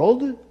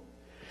world,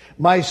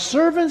 my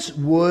servants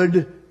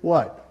would,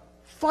 what?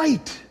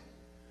 Fight.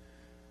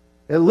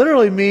 It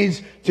literally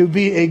means to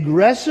be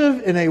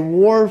aggressive in a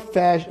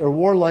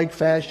warlike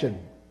fashion.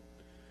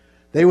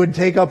 They would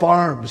take up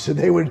arms and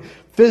they would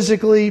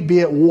physically be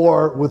at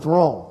war with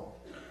Rome,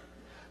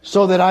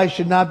 so that I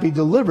should not be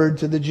delivered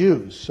to the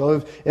Jews.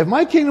 So if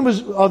my kingdom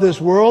was of this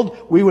world,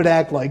 we would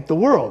act like the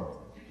world.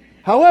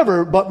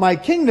 However, but my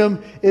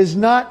kingdom is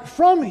not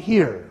from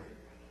here.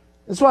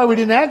 That's why we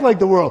didn't act like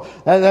the world.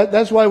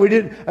 That's why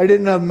I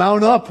didn't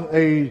mount up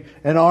an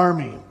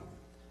army.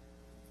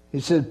 He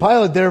said,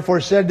 Pilate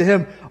therefore said to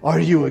him, "Are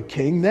you a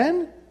king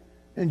then?"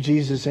 And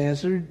Jesus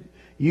answered,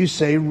 "You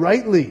say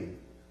rightly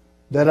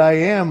that I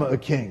am a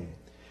king.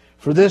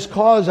 For this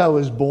cause I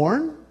was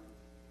born.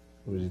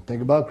 When you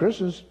think about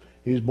Christmas,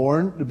 he was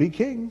born to be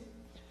king.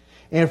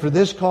 And for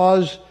this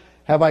cause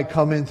have I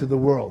come into the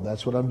world.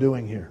 That's what I'm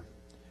doing here.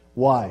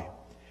 Why?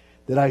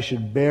 That I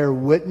should bear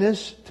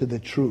witness to the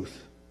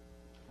truth.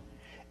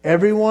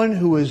 Everyone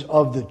who is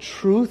of the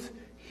truth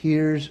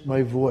hears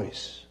my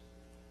voice.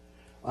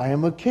 I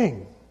am a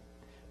king,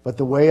 but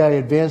the way I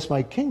advance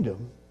my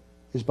kingdom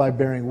is by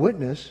bearing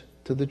witness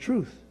to the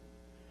truth.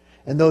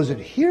 And those that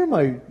hear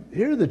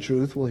the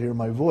truth will hear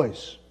my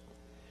voice.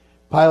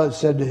 Pilate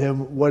said to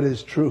him, what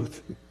is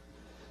truth?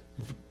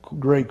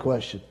 Great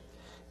question.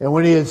 And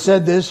when he had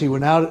said this, he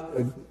went out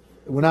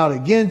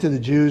again to the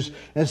Jews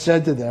and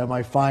said to them,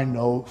 I find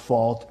no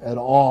fault at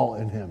all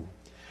in him.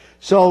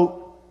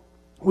 So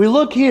we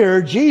look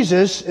here,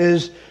 Jesus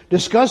is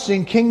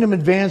discussing kingdom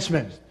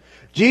advancement.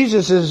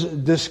 Jesus is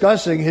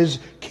discussing his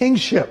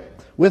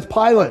kingship with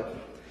Pilate.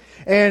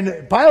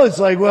 And Pilate's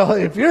like, well,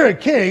 if you're a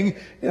king,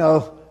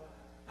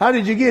 how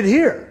did you get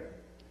here?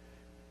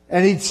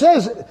 And he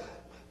says,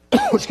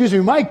 excuse me,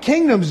 my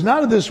kingdom's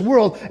not of this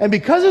world. And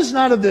because it's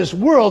not of this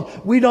world,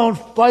 we don't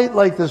fight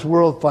like this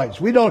world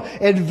fights. We don't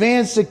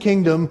advance the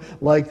kingdom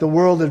like the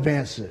world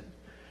advances it.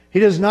 He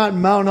does not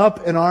mount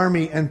up an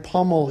army and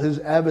pummel his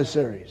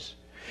adversaries.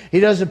 He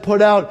doesn't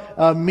put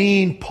out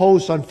mean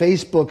posts on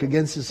Facebook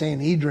against the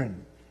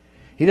Sanhedrin.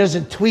 He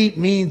doesn't tweet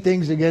mean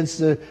things against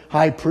the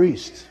high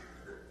priest.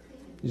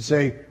 You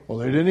say, well,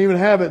 they didn't even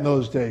have it in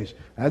those days.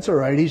 That's all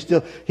right.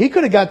 He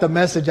could have got the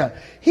message out.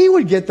 He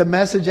would get the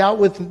message out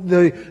with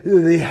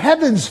the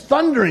heavens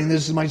thundering,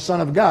 this is my Son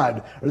of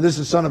God, or this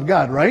is Son of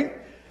God, right?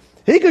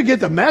 He could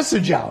get the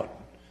message out.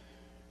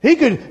 He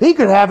could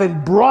have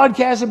it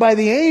broadcasted by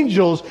the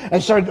angels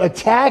and start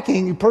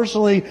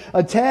personally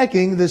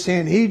attacking the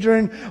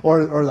Sanhedrin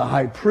or the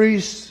high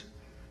priests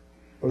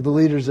or the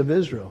leaders of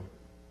Israel.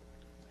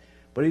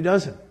 But he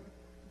doesn't.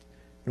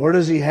 Nor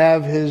does he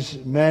have his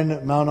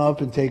men mount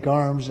up and take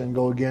arms and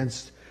go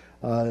against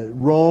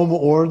Rome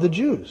or the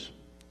Jews.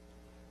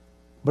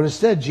 But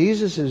instead,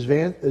 Jesus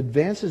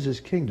advances his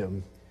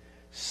kingdom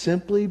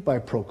simply by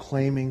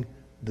proclaiming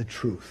the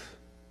truth.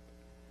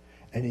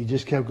 And he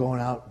just kept going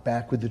out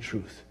back with the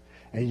truth.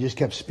 And he just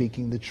kept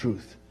speaking the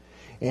truth.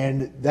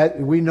 And that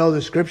we know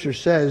the scripture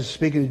says,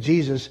 speaking of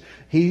Jesus,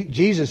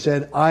 Jesus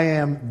said, I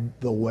am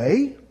the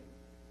way,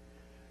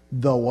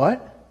 the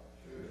what?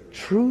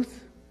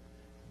 Truth,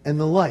 and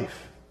the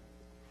life.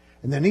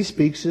 And then he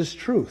speaks his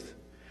truth.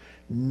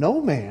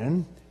 No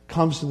man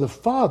comes to the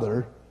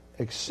Father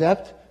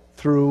except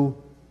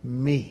through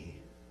me.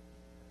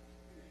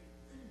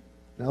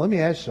 Now let me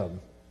ask you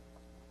something.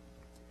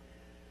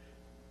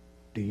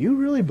 Do you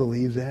really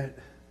believe that?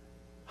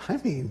 I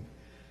mean,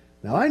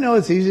 now I know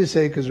it's easy to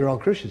say because they're all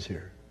Christians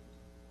here.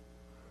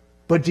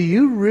 But do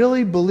you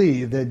really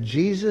believe that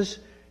Jesus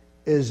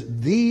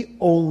is the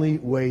only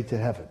way to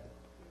heaven?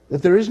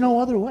 That there is no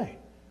other way?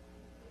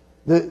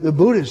 The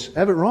Buddhists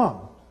have it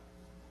wrong.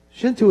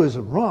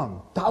 Shintoism,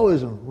 wrong.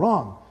 Taoism,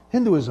 wrong.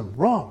 Hinduism,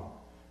 wrong.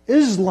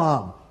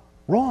 Islam,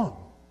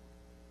 wrong.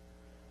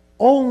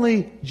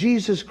 Only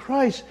Jesus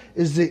Christ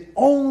is the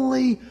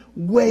only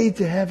way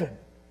to heaven.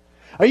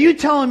 Are you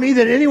telling me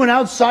that anyone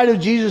outside of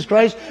Jesus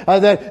Christ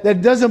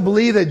that doesn't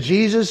believe that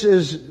Jesus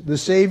is the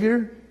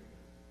Savior,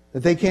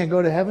 that they can't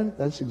go to heaven?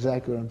 That's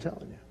exactly what I'm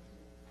telling you.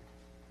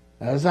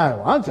 That's not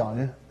what I'm telling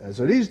you. That's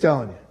what he's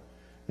telling you.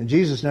 And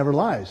Jesus never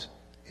lies.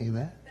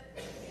 Amen.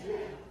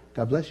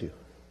 God bless you.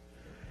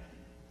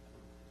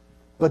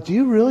 But do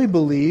you really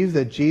believe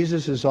that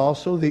Jesus is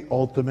also the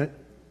ultimate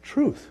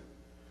truth?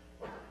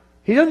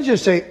 He doesn't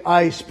just say,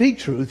 I speak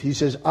truth. He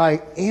says,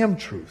 I am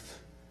truth.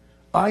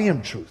 I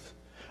am truth.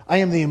 I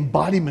am the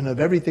embodiment of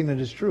everything that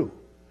is true.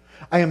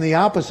 I am the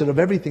opposite of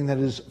everything that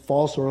is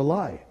false or a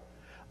lie.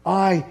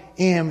 I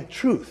am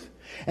truth.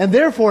 And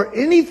therefore,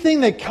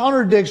 anything that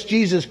contradicts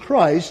Jesus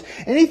Christ,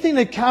 anything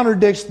that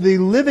contradicts the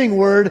living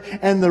word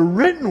and the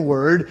written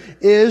word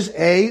is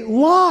a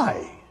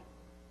lie.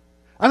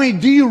 I mean,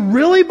 do you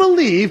really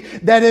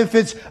believe that if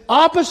it's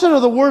opposite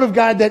of the word of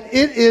God, that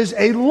it is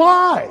a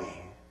lie?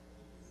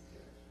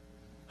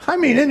 I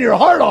mean, in your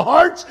heart of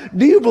hearts,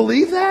 do you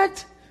believe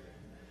that?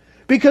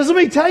 Because let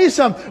me tell you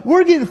something,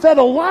 we're getting fed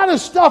a lot of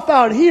stuff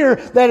out here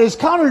that is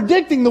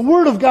contradicting the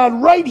word of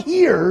God right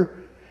here.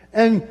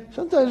 And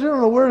sometimes I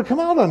don't know where to come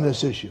out on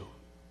this issue.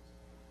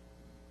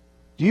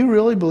 Do you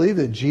really believe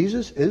that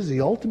Jesus is the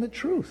ultimate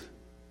truth?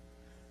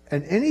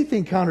 And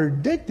anything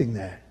contradicting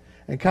that,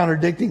 and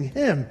contradicting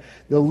Him,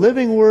 the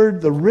living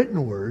word, the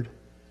written word,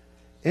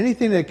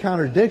 anything that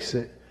contradicts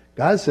it,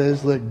 God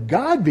says, let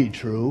God be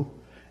true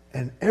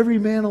and every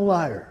man a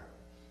liar.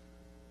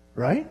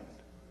 Right?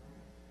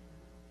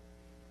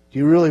 Do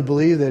you really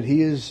believe that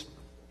He is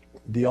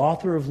the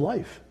author of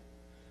life?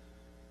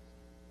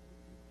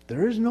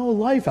 There is no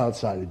life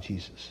outside of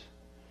Jesus.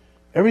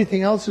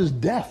 Everything else is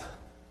death.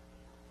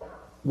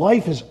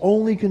 Life is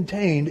only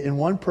contained in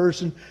one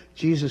person,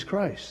 Jesus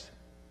Christ.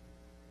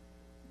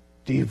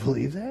 Do you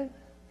believe that?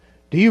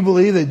 Do you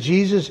believe that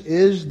Jesus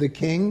is the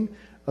King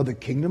of the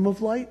kingdom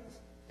of light?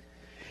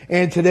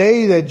 And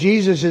today that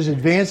Jesus is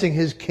advancing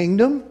His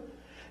kingdom,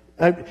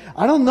 I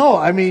don't know.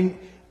 I mean,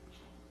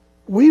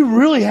 we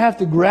really have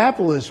to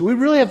grapple this. We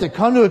really have to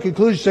come to a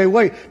conclusion and say,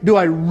 wait, do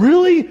I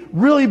really,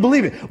 really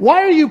believe it?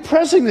 Why are you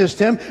pressing this,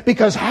 Tim?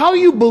 Because how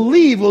you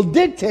believe will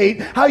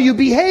dictate how you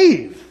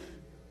behave.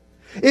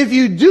 If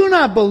you do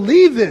not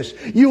believe this,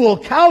 you will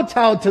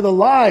kowtow to the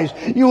lies.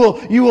 You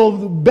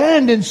will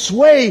bend and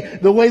sway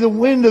the way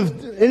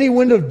any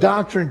wind of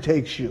doctrine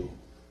takes you.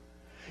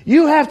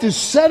 You have to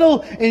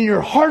settle in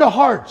your heart of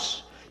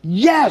hearts.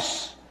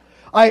 Yes,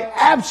 I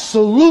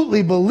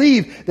absolutely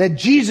believe that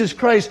Jesus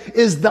Christ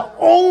is the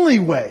only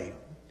way.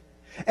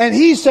 And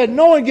He said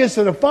no one gets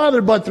to the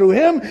Father but through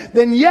Him.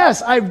 Then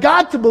yes, I've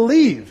got to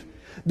believe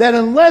that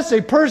unless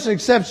a person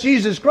accepts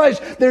Jesus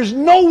Christ, there's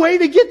no way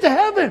to get to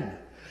heaven.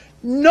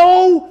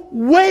 No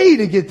way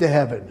to get to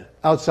heaven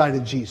outside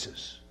of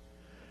Jesus.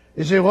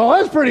 You say, well,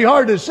 that's pretty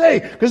hard to say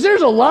because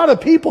there's a lot of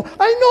people.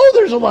 I know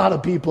there's a lot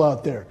of people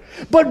out there.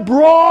 But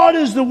broad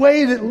is the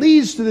way that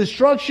leads to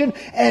destruction,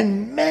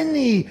 and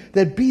many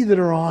that be that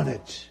are on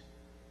it.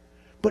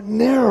 But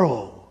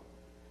narrow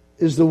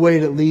is the way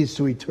that leads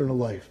to eternal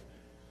life.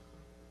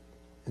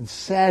 And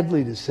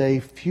sadly to say,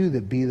 few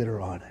that be that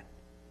are on it.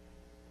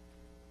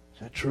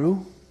 Is that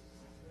true?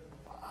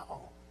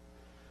 Wow.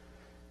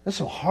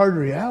 That's a hard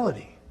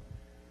reality.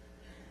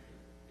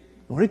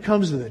 When it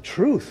comes to the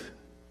truth,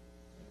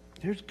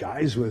 there's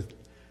guys with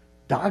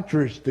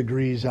doctorate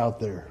degrees out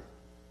there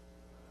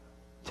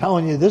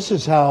telling you this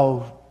is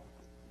how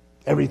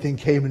everything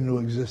came into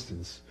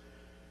existence.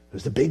 It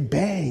was the Big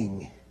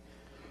Bang.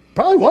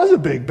 Probably was a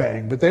Big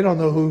Bang, but they don't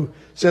know who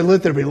said,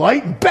 let there be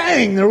light, and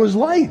bang, there was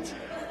light.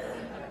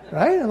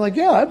 Right? I'm like,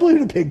 yeah, I believe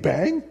in a Big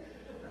Bang.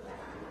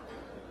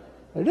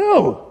 I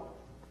do.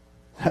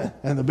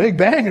 And the Big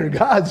Banger,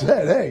 God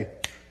said, hey,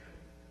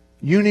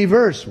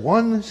 universe,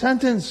 one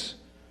sentence.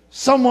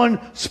 Someone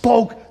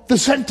spoke the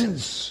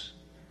sentence.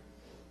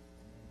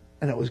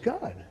 And it was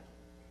God.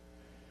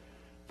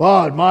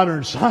 But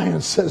modern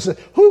science says,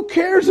 who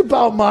cares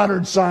about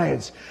modern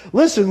science?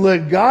 Listen,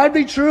 let God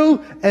be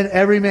true and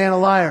every man a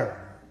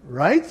liar.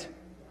 Right?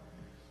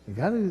 You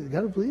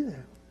gotta believe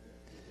that.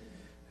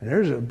 And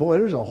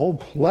there's a whole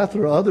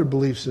plethora of other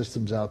belief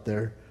systems out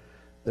there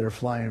that are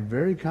flying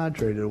very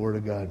contrary to the Word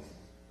of God.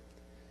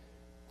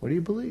 What do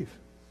you believe?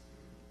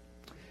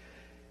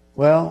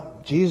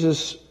 Well,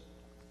 Jesus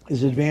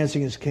is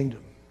advancing His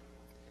kingdom.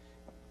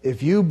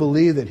 If you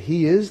believe that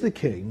He is the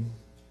King,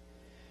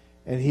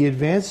 and He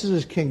advances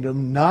His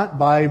kingdom not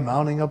by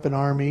mounting up an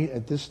army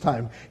at this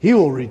time. He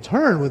will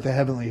return with the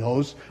heavenly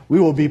host. We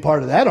will be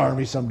part of that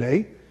army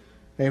someday.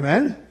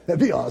 Amen? That'd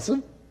be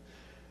awesome.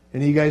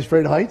 Any of you guys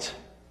afraid of heights?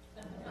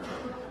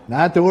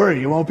 Not to worry,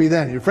 you won't be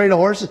then. You're afraid of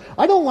horses?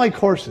 I don't like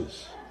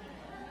horses.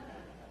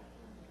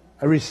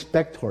 I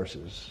respect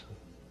horses.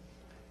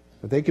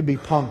 But they could be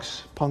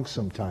punks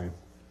sometime.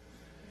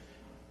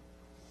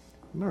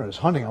 I remember I was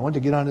hunting. I went to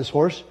get on this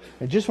horse,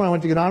 and just when I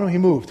went to get on him, he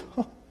moved.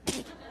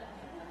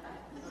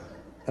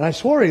 And I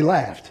swore he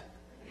laughed.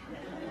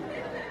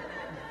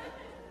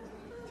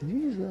 Did you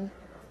use that?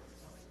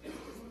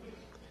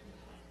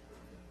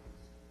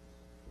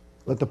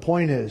 But the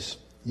point is,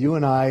 you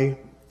and I,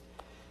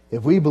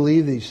 if we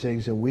believe these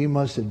things, then we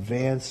must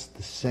advance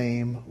the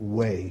same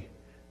way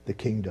the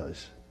King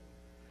does.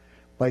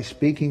 By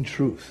speaking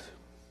truth.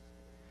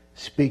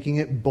 Speaking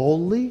it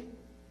boldly,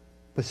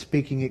 but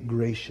speaking it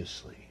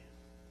graciously.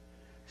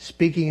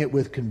 Speaking it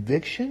with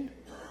conviction,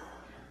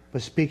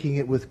 but speaking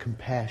it with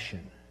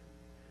compassion.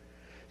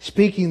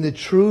 Speaking the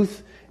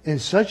truth in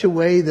such a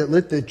way that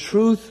let the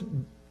truth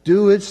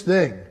do its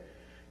thing.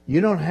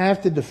 You don't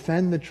have to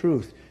defend the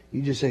truth.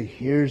 You just say,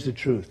 here's the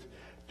truth.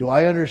 Do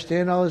I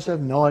understand all this stuff?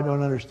 No, I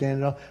don't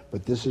understand it all.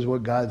 But this is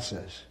what God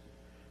says.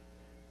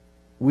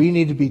 We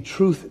need to be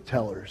truth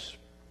tellers.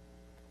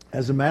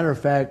 As a matter of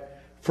fact,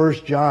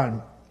 1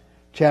 John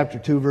chapter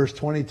 2, verse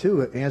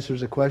 22, it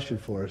answers a question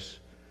for us.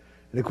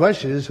 And the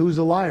question is, who's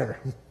a liar?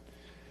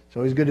 It's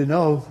always good to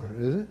know,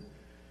 isn't it?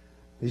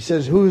 He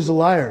says, who is the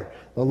liar?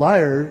 The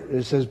liar,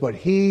 it says, but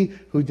he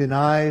who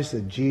denies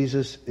that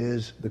Jesus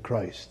is the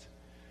Christ.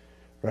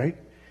 Right?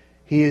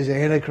 He is the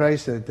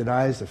Antichrist that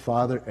denies the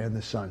Father and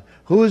the Son.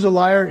 Who is a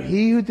liar?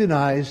 He who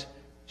denies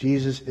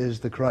Jesus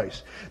is the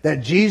Christ.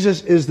 That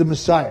Jesus is the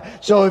Messiah.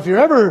 So if you're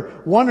ever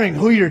wondering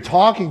who you're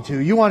talking to,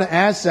 you want to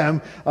ask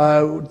them,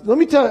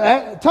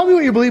 tell me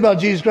what you believe about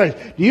Jesus Christ.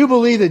 Do you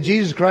believe that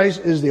Jesus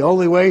Christ is the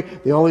only way,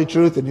 the only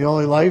truth, and the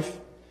only life?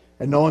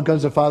 And no one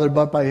comes to the Father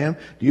but by Him?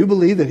 Do you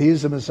believe that He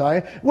is the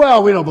Messiah?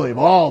 Well, we don't believe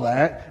all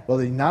that. Well,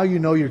 then now you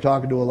know you're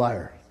talking to a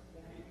liar.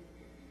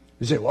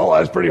 You say, well,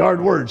 that's pretty hard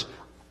words.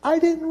 I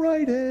didn't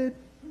write it.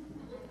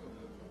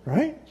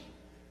 Right?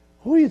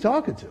 Who are you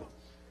talking to?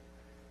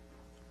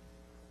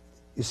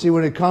 You see,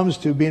 when it comes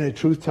to being a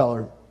truth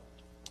teller,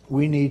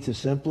 we need to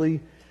simply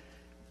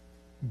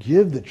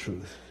give the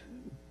truth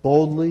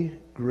boldly,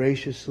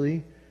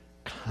 graciously,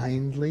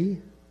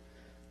 kindly,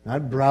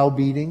 not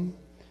browbeating,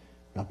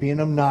 not being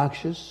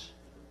obnoxious,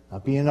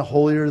 not being a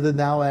holier than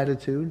thou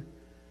attitude,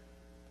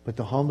 but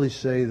to humbly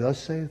say, thus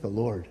saith the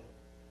Lord.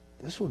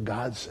 This is what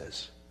God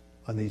says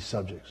on these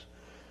subjects.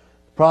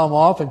 The problem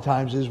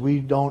oftentimes is we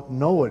don't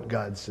know what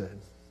God said.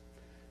 And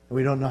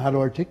we don't know how to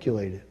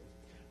articulate it.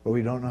 Or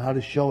we don't know how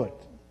to show it.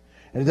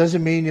 And it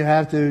doesn't mean you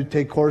have to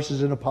take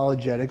courses in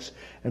apologetics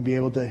and be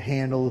able to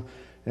handle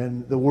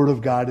the Word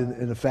of God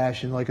in a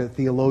fashion like a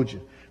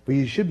theologian. But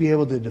you should be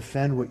able to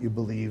defend what you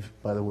believe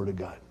by the Word of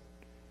God.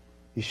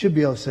 You should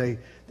be able to say,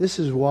 this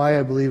is why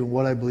I believe in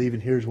what I believe,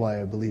 and here's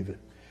why I believe it.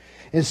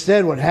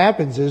 Instead, what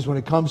happens is when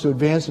it comes to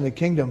advancing the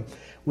kingdom,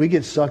 we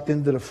get sucked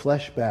into the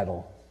flesh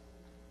battle.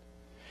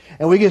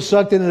 And we get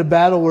sucked into the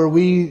battle where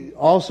we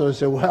also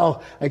say,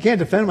 well, I can't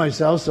defend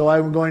myself, so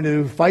I'm going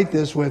to fight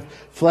this with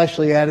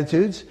fleshly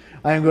attitudes.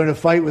 I am going to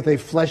fight with a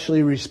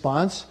fleshly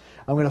response.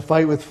 I'm going to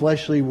fight with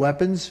fleshly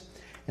weapons.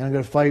 And I'm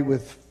going to fight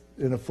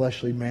in a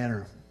fleshly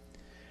manner.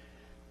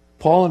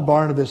 Paul and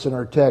Barnabas in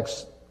our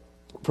text,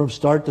 from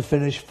start to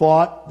finish,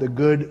 fought the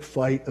good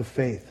fight of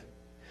faith.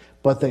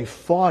 But they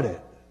fought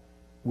it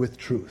with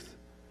truth.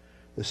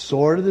 The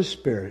sword of the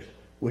Spirit,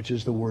 which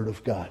is the Word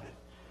of God.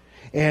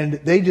 And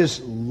they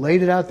just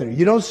laid it out there.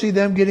 You don't see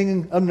them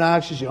getting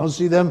obnoxious. You don't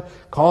see them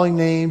calling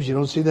names. You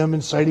don't see them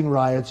inciting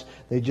riots.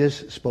 They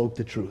just spoke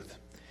the truth.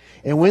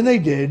 And when they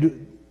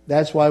did,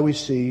 that's why we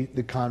see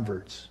the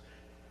converts.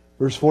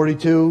 Verse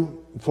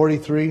 42,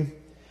 43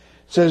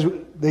 says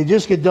they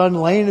just get done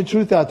laying the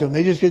truth out to them.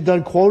 They just get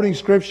done quoting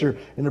Scripture.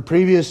 In the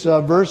previous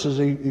verses,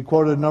 he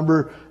quoted a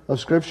number of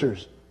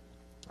Scriptures.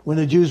 When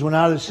the Jews went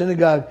out of the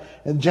synagogue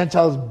and the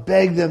Gentiles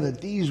begged them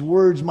that these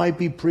words might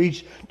be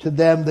preached to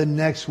them the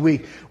next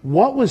week.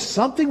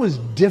 Something was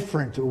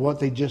different to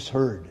what they just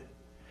heard.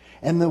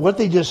 And what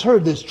they just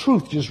heard, this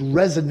truth just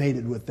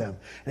resonated with them.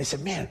 And they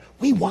said, man,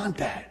 we want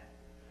that.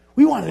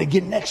 We want it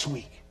again next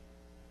week.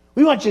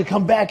 We want you to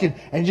come back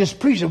and just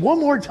preach it one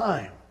more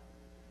time.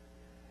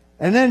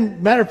 And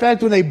then, matter of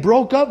fact, when they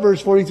broke up,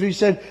 verse 43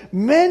 said,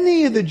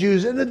 many of the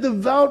Jews and the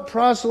devout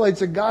proselytes,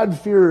 the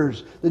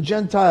God-fearers, the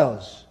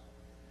Gentiles,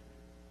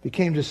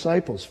 became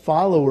disciples,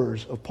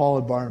 followers of Paul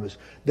and Barnabas.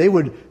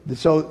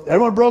 So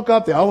everyone broke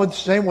up. They all went the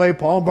same way.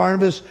 Paul and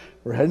Barnabas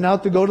were heading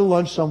out to go to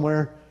lunch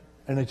somewhere.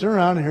 And they turn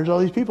around and here's all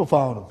these people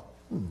following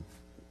them.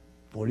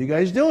 What are you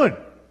guys doing?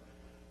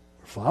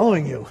 We're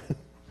following you.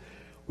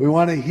 We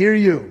want to hear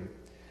you.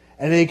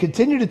 And they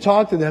continued to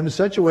talk to them in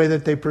such a way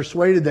that they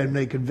persuaded them,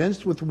 they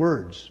convinced with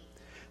words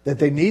that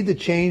they need to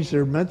change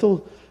their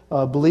mental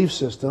belief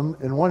system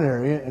in one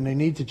area and they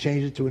need to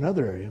change it to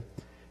another area.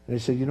 And they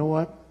said, you know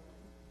what?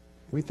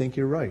 We think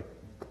you're right.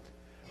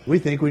 We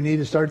think we need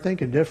to start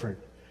thinking different.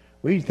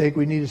 We think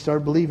we need to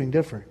start believing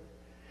different.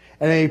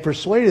 And they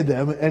persuaded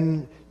them,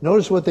 and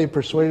notice what they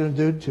persuaded them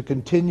to do, to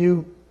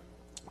continue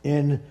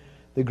in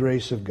the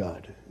grace of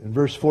God. In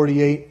verse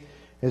 48,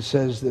 it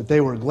says that they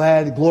were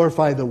glad,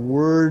 glorified the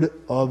word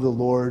of the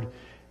Lord,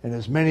 and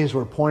as many as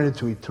were appointed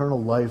to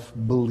eternal life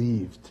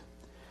believed.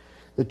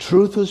 The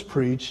truth was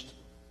preached,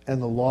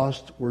 and the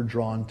lost were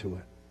drawn to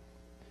it.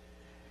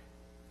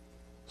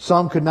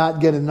 Some could not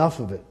get enough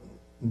of it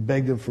and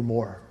begged them for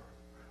more.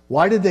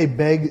 Why did they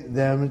beg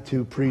them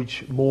to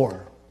preach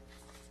more?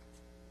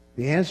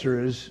 The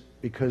answer is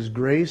because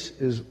grace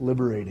is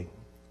liberating.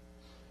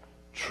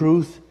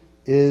 Truth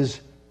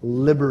is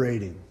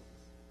liberating.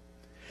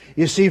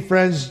 You see,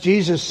 friends,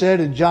 Jesus said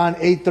in John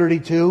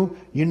 8:32,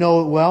 you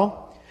know it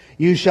well,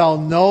 you shall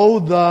know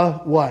the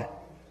what?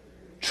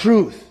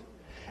 Truth.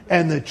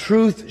 And the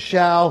truth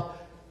shall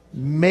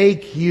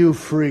make you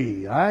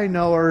free. I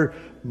know our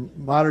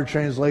modern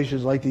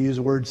translations like to use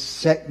the word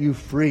set you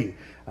free.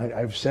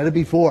 I've said it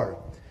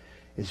before.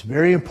 It's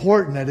very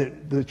important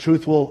that the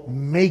truth will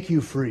make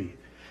you free.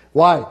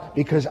 Why?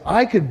 Because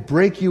I could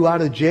break you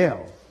out of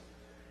jail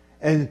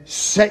and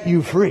set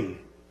you free.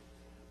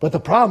 But the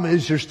problem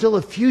is you're still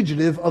a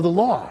fugitive of the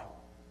law.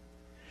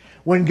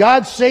 When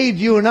God saved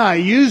you and I,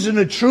 using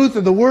the truth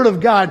of the Word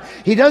of God,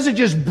 He doesn't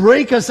just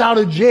break us out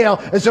of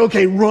jail and say,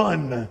 okay,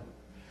 run.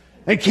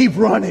 And keep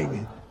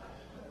running.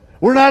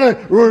 We're not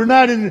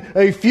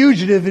a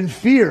fugitive in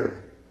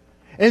fear.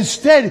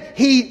 Instead,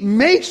 He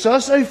makes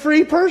us a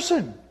free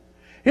person.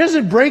 He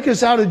doesn't break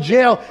us out of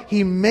jail.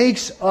 He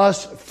makes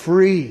us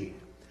free.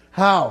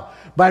 How?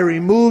 By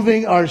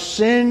removing our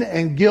sin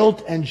and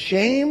guilt and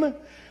shame,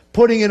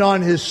 putting it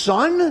on His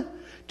Son,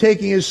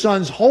 taking His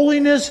Son's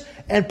holiness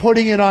and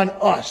putting it on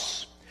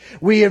us.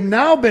 We have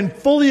now been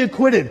fully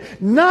acquitted,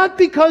 not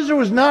because there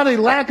was not a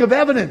lack of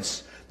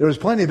evidence. There was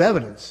plenty of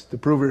evidence to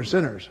prove we're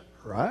sinners,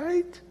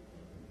 right?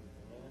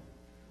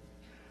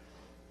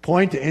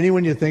 Point to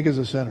anyone you think is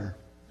a sinner.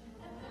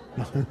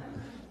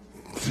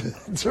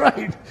 That's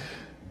right.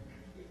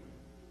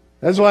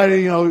 That's why,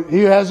 he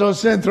who has no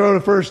sin, throw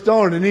the first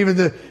stone. And even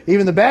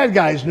the bad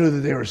guys knew that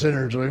they were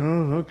sinners. Like,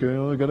 oh, okay,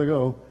 well, I gotta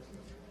go.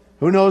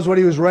 Who knows what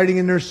he was writing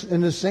in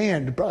the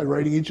sand? Probably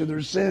writing each of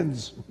their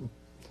sins.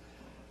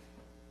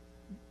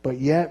 But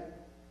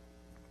yet,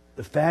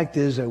 the fact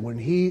is that when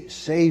He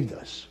saved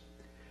us,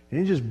 He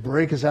didn't just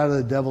break us out of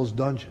the devil's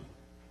dungeon.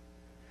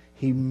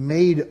 He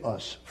made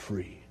us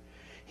free.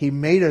 He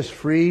made us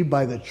free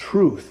by the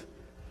truth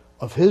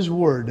of His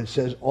Word that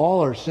says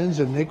all our sins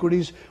and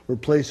iniquities were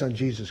placed on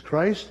Jesus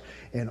Christ,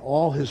 and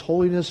all His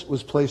holiness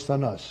was placed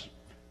on us.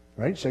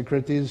 Right? 2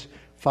 Corinthians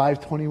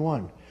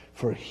 5:21.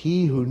 For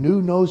He who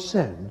knew no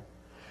sin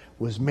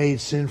was made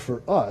sin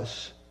for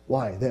us.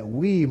 Why? That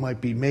we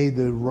might be made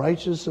the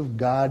righteousness of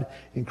God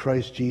in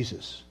Christ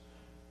Jesus.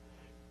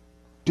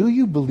 Do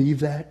you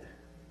believe that?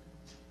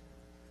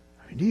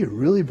 I mean, do you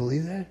really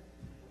believe that?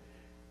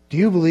 Do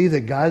you believe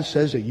that God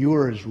says that you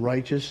are as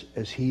righteous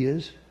as He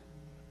is?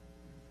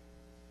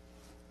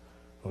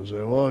 I'll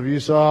say, well, if you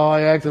saw how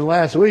I acted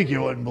last week,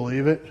 you wouldn't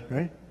believe it,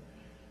 right?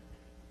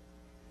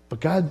 But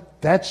God,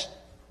 that's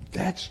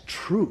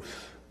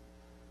truth.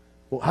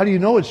 Well, how do you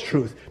know it's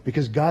truth?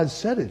 Because God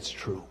said it's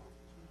true.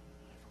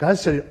 God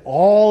said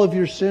all of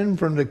your sin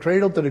from the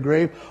cradle to the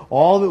grave,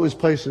 all of it was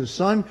placed in His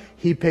Son.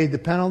 He paid the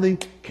penalty.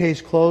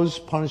 Case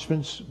closed.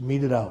 Punishments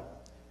meted out.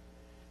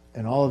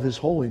 And all of His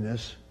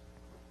holiness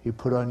He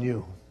put on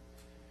you.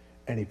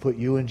 And He put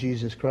you in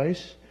Jesus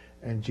Christ,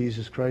 and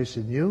Jesus Christ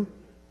in you,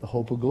 the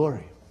hope of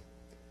glory.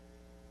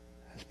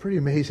 That's pretty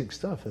amazing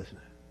stuff, isn't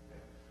it?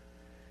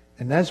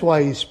 And that's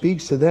why He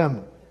speaks to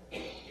them,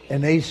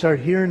 and they start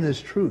hearing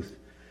this truth.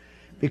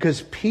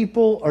 Because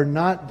people are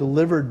not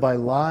delivered by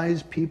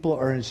lies, people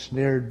are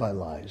ensnared by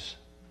lies.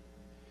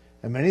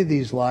 And many of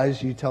these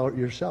lies you tell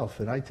yourself,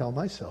 and I tell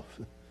myself.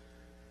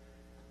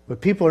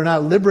 But people are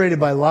not liberated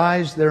by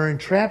lies, they're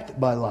entrapped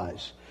by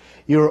lies.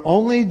 You're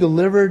only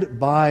delivered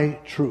by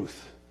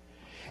truth.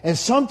 And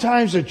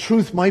sometimes the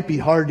truth might be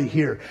hard to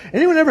hear.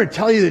 Anyone ever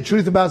tell you the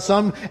truth about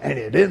something and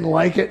you didn't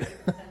like it?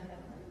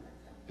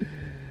 And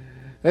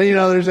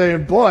they're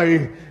saying,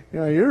 boy,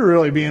 you're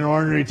really being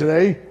ornery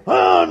today.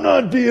 Oh, I'm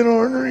not being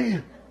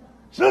ornery.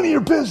 It's none of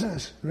your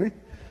business, right?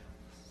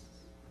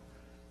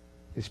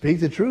 They speak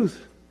the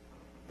truth,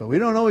 but we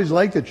don't always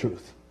like the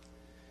truth.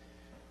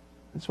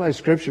 That's why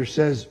Scripture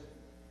says,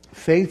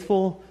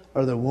 faithful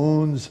are the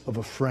wounds of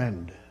a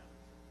friend.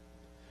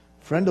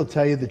 A friend will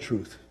tell you the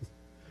truth.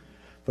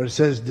 But it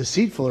says,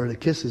 deceitful are the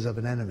kisses of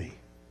an enemy.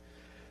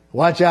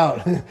 Watch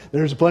out.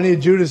 There's plenty of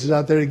Judases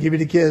out there to give you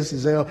the kiss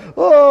and say,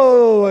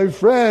 oh, my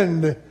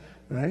friend.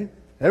 Right?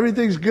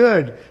 Everything's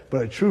good.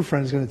 But a true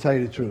friend is going to tell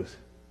you the truth.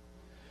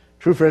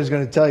 A true friend is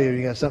going to tell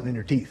you got something in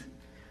your teeth.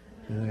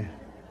 Right?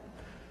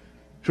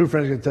 True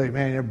friend is going to tell you,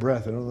 man, your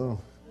breath, I don't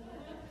know.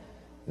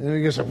 And then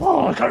you're going to say,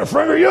 whoa, what kind of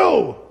friend are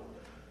you?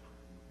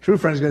 True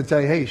friend is going to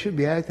tell you, hey, you shouldn't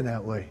be acting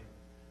that way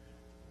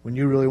when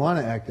you really want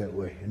to act that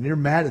way. And you're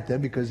mad at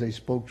them because they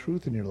spoke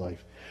truth in your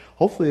life.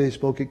 Hopefully they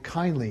spoke it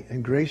kindly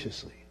and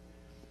graciously.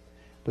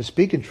 But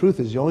speaking truth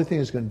is the only thing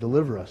that's going to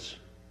deliver us.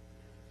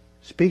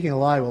 Speaking a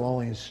lie will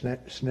only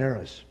ensnare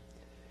us.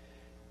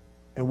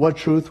 And what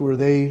truth were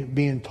they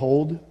being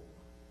told?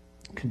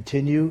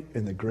 Continue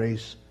in the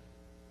grace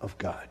of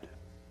God.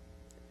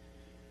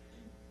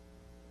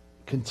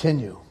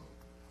 Continue.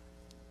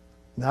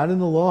 Not in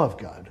the law of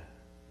God,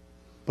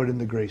 but in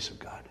the grace of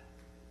God.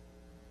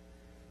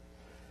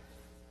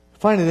 I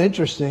find it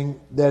interesting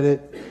that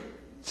it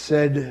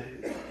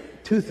said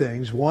two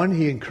things. One,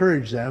 He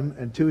encouraged them,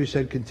 and two, He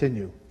said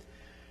continue.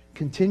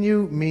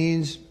 Continue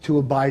means to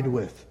abide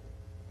with.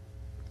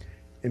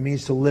 It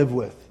means to live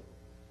with.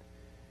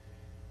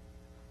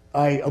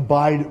 I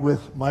abide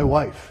with my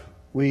wife.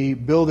 We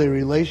build a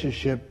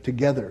relationship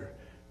together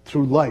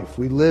through life.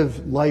 We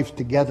live life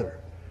together.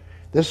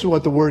 This is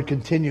what the word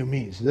continue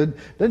means. It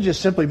doesn't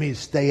just simply mean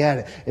stay at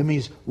it. It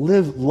means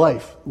live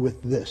life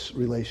with this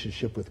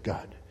relationship with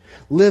God.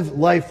 Live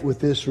life with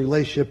this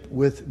relationship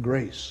with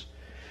grace.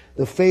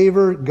 The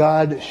favor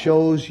God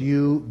shows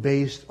you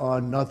based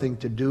on nothing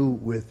to do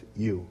with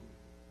you.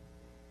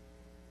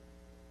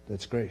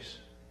 That's grace.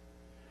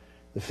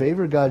 The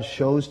favor God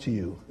shows to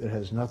you that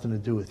has nothing to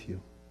do with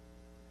you.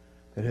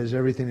 That has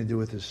everything to do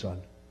with His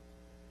Son.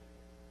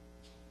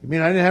 You mean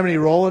I didn't have any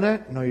role in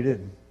that? No, you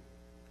didn't.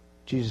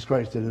 Jesus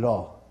Christ did it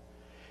all.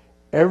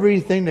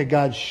 Everything that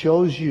God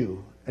shows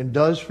you and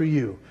does for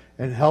you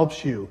and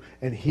helps you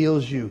and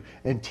heals you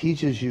and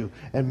teaches you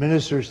and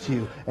ministers to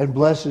you and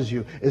blesses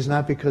you is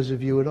not because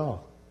of you at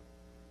all.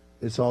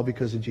 It's all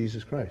because of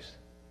Jesus Christ.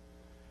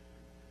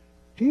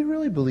 Do you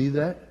really believe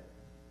that?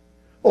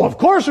 Oh, of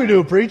course we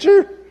do,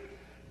 preacher.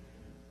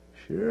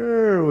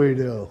 Sure we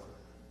do.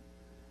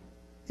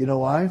 You know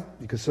why?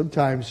 Because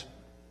sometimes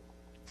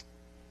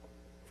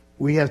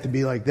we have to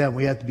be like them.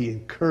 We have to be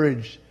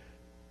encouraged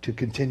to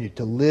continue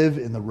to live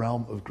in the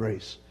realm of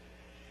grace.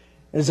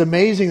 And it's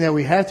amazing that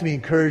we have to be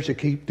encouraged to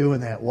keep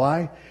doing that.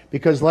 Why?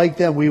 Because like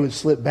them, we would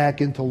slip back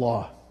into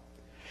law.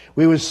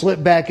 We would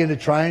slip back into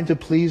trying to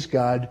please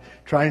God,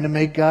 trying to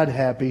make God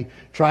happy,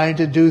 trying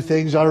to do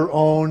things our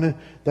own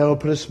that will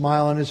put a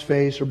smile on His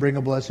face or bring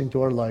a blessing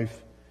to our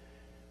life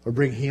or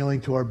bring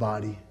healing to our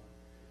body.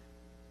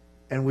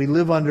 And we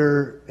live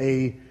under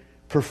a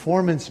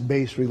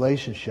performance-based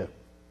relationship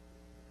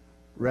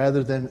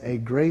rather than a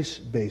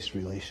grace-based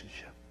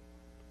relationship.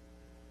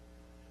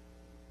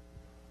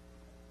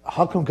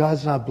 How come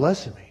God's not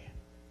blessing me?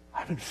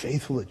 I've been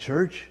faithful at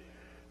church.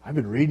 I've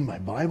been reading my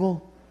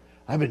Bible.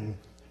 I've been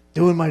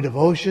doing my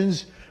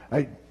devotions.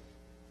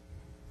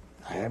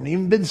 I haven't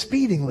even been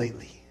speeding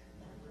lately.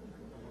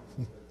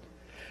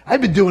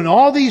 I've been doing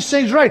all these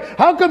things right.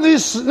 How come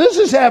this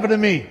has happened to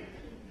me?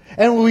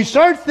 And when we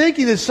start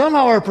thinking that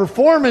somehow our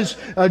performance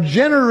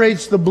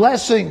generates the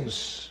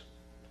blessings.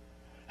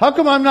 How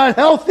come I'm not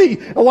healthy?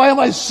 Why am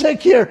I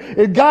sick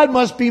here? God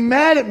must be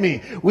mad at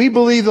me. We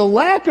believe the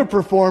lack of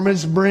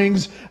performance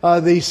brings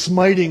the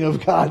smiting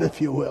of God,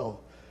 if you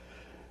will.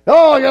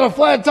 Oh, I got a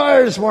flat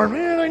tire this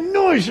morning. Man, I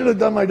knew I should have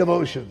done my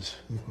devotions.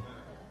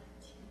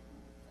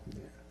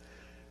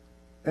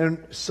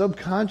 And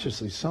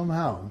subconsciously,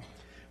 somehow,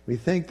 we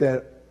think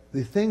that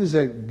the things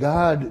that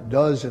God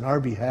does in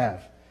our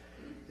behalf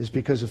is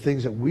because of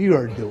things that we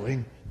are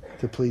doing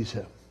to please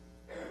Him.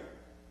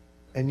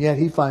 And yet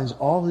He finds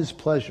all His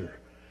pleasure,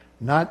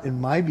 not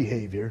in my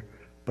behavior,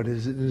 but in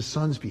His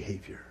Son's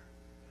behavior.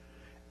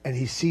 And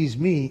He sees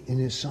me in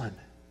His Son.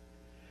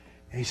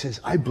 And He says,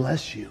 I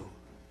bless you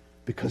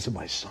because of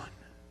my Son.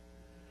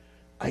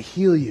 I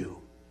heal you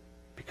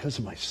because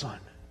of my Son.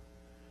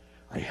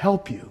 I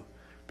help you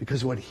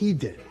because of what He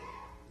did,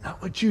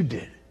 not what you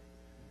did.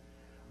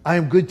 I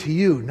am good to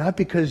you, not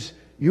because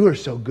you are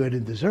so good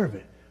and deserve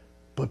it,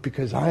 but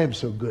because I am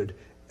so good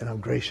and I'm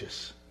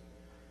gracious.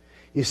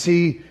 You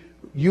see,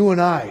 you and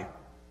I,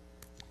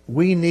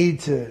 we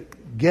need to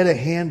get a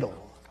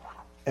handle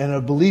and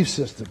a belief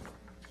system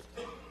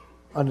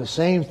on the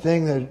same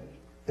thing that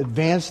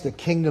advanced the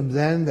kingdom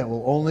then that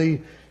will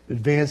only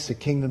advance the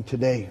kingdom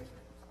today.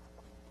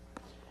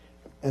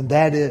 And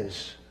that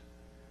is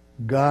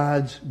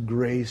God's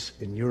grace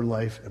in your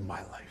life and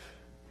my life.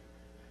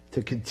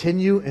 To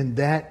continue in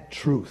that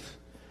truth.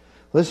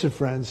 Listen,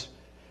 friends,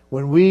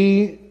 when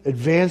we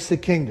advance the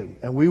kingdom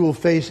and we will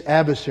face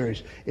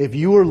adversaries, if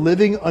you are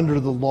living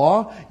under the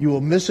law, you will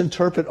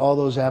misinterpret all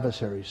those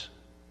adversaries.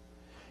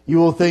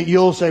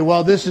 You'll say,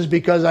 well, this is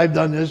because I've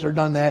done this or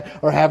done that,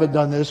 or haven't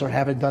done this or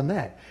haven't done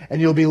that. And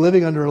you'll be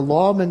living under a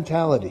law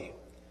mentality.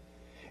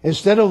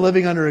 Instead of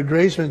living under a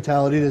grace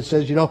mentality that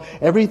says,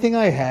 everything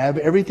I have,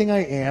 everything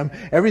I am,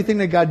 everything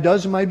that God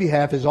does on my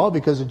behalf is all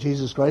because of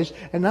Jesus Christ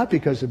and not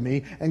because of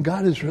me. And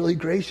God is really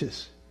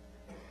gracious.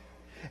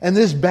 And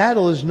this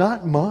battle is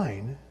not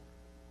mine.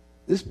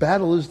 This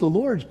battle is the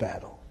Lord's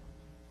battle.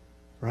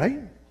 Right?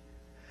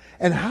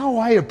 And how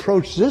I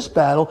approach this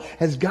battle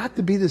has got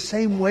to be the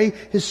same way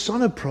His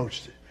Son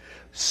approached it.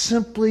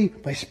 Simply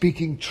by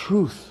speaking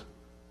truth.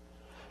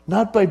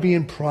 Not by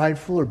being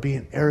prideful or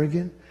being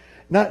arrogant.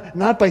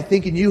 Not by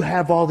thinking you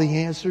have all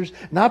the answers.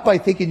 Not by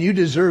thinking you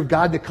deserve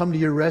God to come to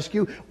your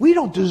rescue. We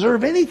don't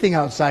deserve anything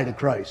outside of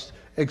Christ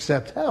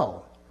except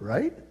hell,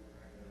 right?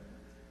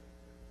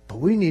 But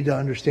we need to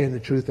understand the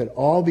truth that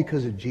all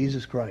because of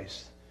Jesus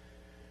Christ,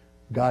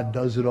 God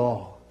does it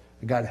all.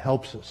 And God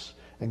helps us.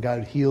 And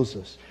God heals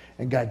us.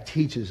 And God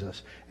teaches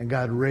us. And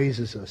God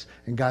raises us.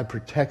 And God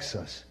protects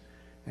us.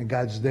 And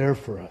God's there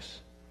for us.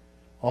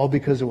 All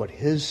because of what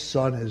His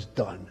Son has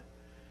done.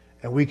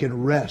 And we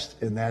can rest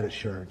in that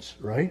assurance,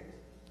 right?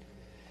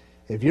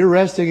 If you're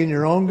resting in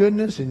your own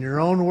goodness, in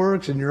your own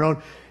works, in your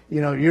own,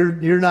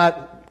 you're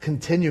not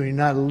continuing, you're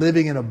not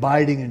living and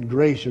abiding in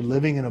grace, you're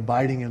living and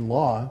abiding in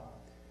law,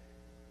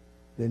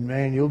 then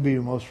man, you'll be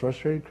the most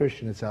frustrated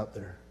Christian that's out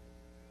there.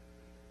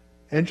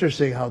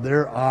 Interesting how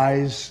their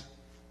eyes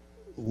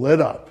lit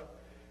up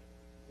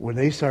when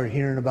they started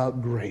hearing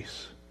about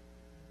grace.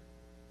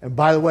 And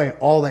by the way,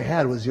 all they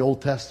had was the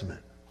Old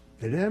Testament.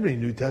 They didn't have any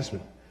New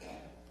Testament.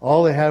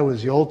 All they had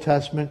was the Old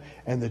Testament,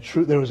 and the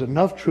truth. There was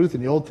enough truth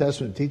in the Old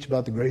Testament to teach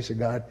about the grace of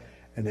God,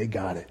 and they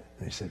got it.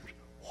 And they said,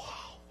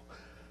 wow,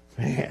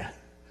 man,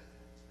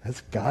 that's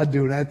God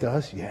doing that to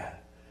us? Yeah.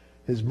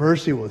 His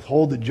mercy will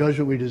withhold the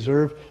judgment we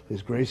deserve.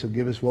 His grace will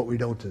give us what we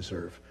don't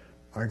deserve.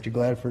 Aren't you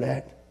glad for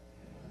that?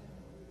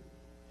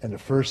 And the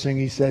first thing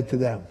He said to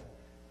them,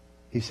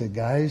 He said,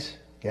 guys,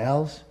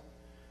 gals,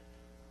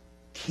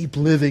 keep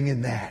living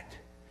in that.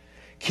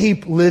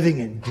 Keep living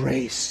in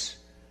grace.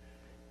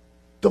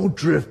 Don't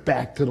drift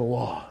back to the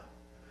law.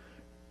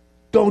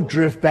 Don't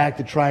drift back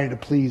to trying to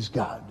please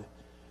God.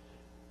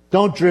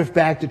 Don't drift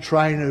back to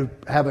trying to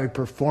have a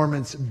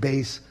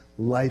performance-based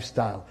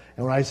lifestyle.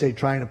 And when I say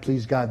trying to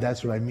please God,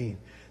 that's what I mean.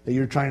 That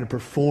you're trying to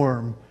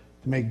perform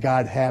to make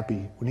God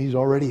happy when He's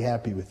already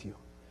happy with you.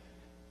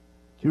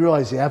 Do you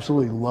realize He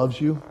absolutely loves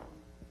you?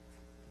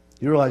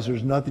 Do you realize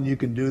there's nothing you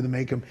can do to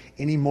make Him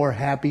any more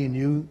happy in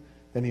you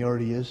than He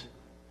already is?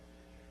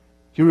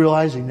 Do you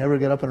realize He never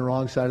got up on the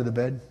wrong side of the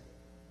bed?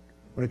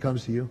 When it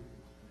comes to you,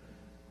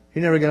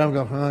 He never get up and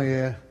go, oh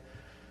yeah,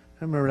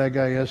 I remember that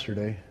guy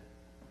yesterday.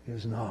 He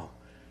goes, no.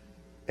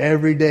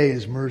 Every day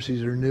His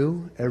mercies are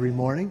new, every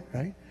morning,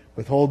 right?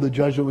 Withhold the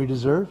judgment we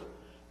deserve,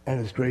 and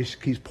His grace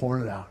keeps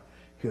pouring it out.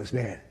 He goes,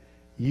 man,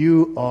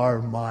 you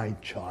are my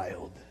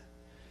child.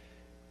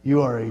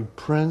 You are a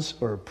prince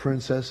or a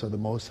princess of the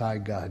Most High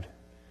God.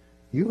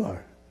 You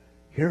are.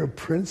 You're a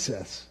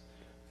princess,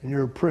 and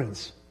you're a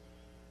prince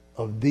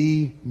of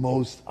the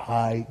Most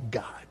High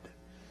God.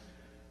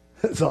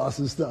 That's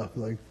awesome stuff.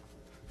 Now,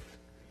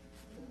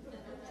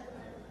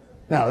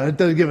 that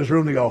doesn't give us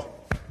room to go,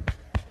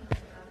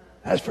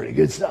 that's pretty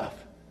good stuff.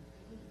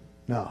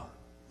 No.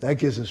 That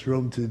gives us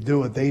room to do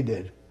what they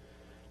did.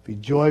 Be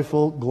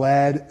joyful,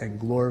 glad, and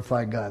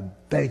glorify God.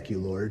 Thank you,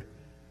 Lord.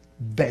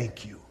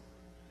 Thank you.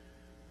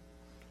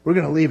 We're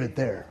going to leave it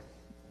there.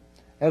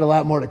 I had a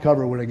lot more to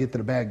cover when I get to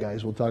the bad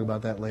guys. We'll talk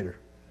about that later.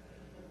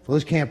 So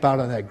let's camp out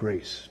on that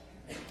grace.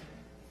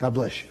 God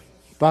bless you.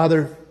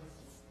 Father,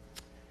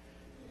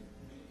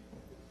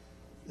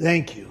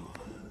 thank you.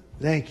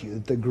 Thank you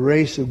that the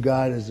grace of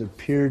God has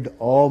appeared to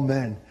all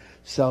men.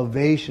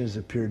 Salvation has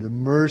appeared. The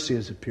mercy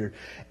has appeared.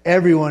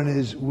 Everyone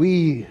is,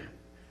 we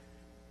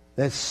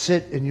that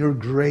sit in your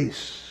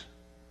grace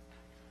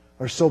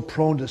are so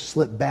prone to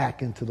slip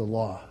back into the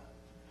law.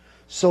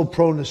 So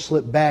prone to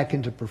slip back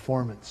into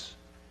performance.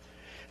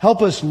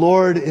 Help us,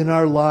 Lord, in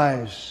our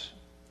lives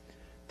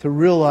to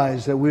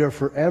realize that we are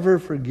forever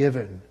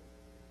forgiven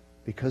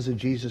because of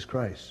Jesus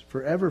Christ.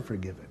 Forever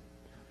forgiven.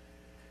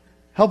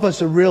 Help us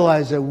to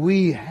realize that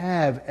we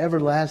have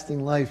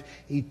everlasting life,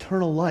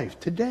 eternal life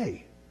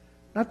today.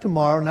 Not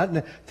tomorrow,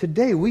 not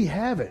today. We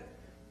have it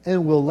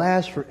and will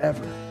last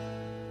forever.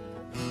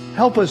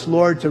 Help us,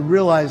 Lord, to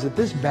realize that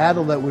this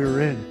battle that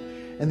we're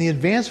in and the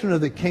advancement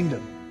of the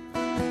kingdom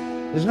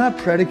is not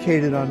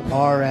predicated on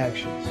our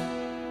actions.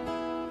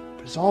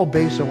 But it's all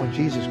based on what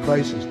Jesus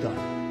Christ has done.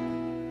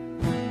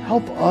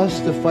 Help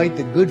us to fight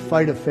the good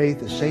fight of faith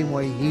the same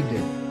way He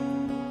did.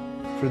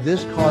 For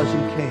this cause He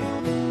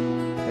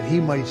came, that He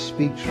might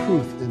speak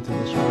truth into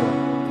this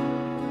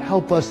world.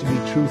 Help us to be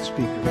truth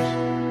speakers.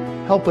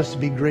 Help us to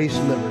be grace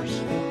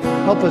livers.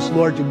 Help us,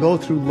 Lord, to go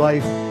through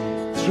life,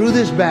 through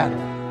this battle,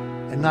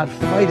 and not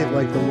fight it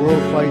like the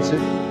world fights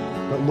it,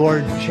 but,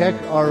 Lord, check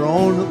our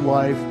own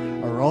life,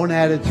 our own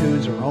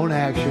attitudes, our own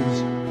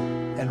actions,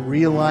 and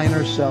realign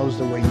ourselves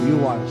the way you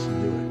want us to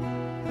do it.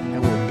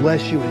 And we'll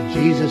bless you in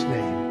Jesus'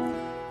 name.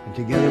 And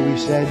together we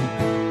said,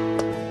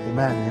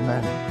 amen,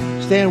 amen.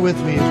 Stand with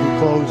me as we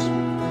close.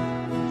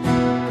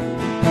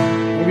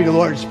 Maybe the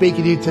Lord is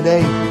speaking to you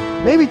today.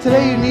 Maybe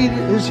today you need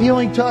His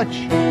healing touch.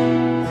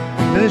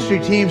 Ministry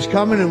team's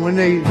coming, and when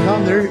they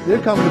come,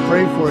 they're coming to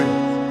pray for you.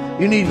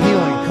 You need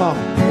healing. Come.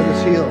 Let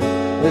us heal.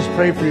 Let us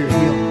pray for your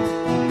healing.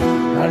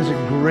 God is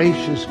a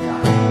gracious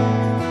God.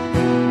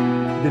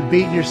 You've been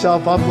beating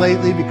yourself up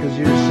lately because of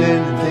your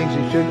sin and things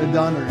you shouldn't have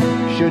done or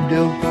should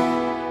do.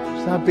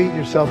 Stop beating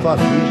yourself up.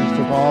 Jesus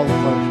took all the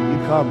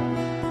punishment. You come.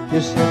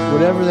 Just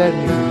whatever that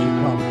means, you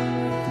come.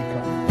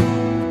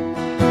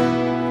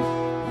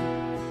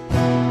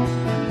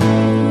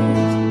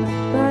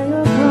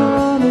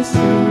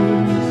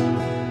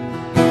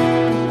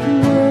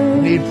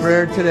 You need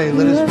prayer today.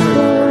 Let us pray for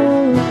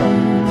you. Come.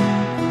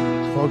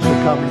 Folks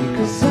are coming. You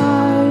come.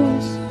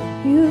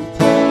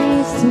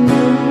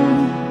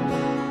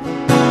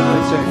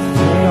 That's it.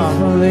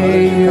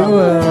 Come.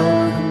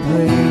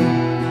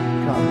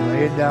 Come.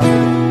 Lay it down.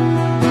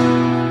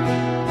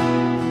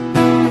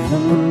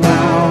 From the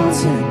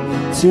mountain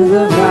to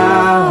the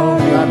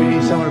valley. God, you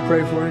need someone to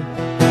pray for you?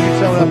 You need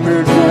someone up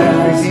here to that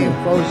redeem,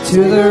 folks. To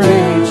the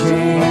raging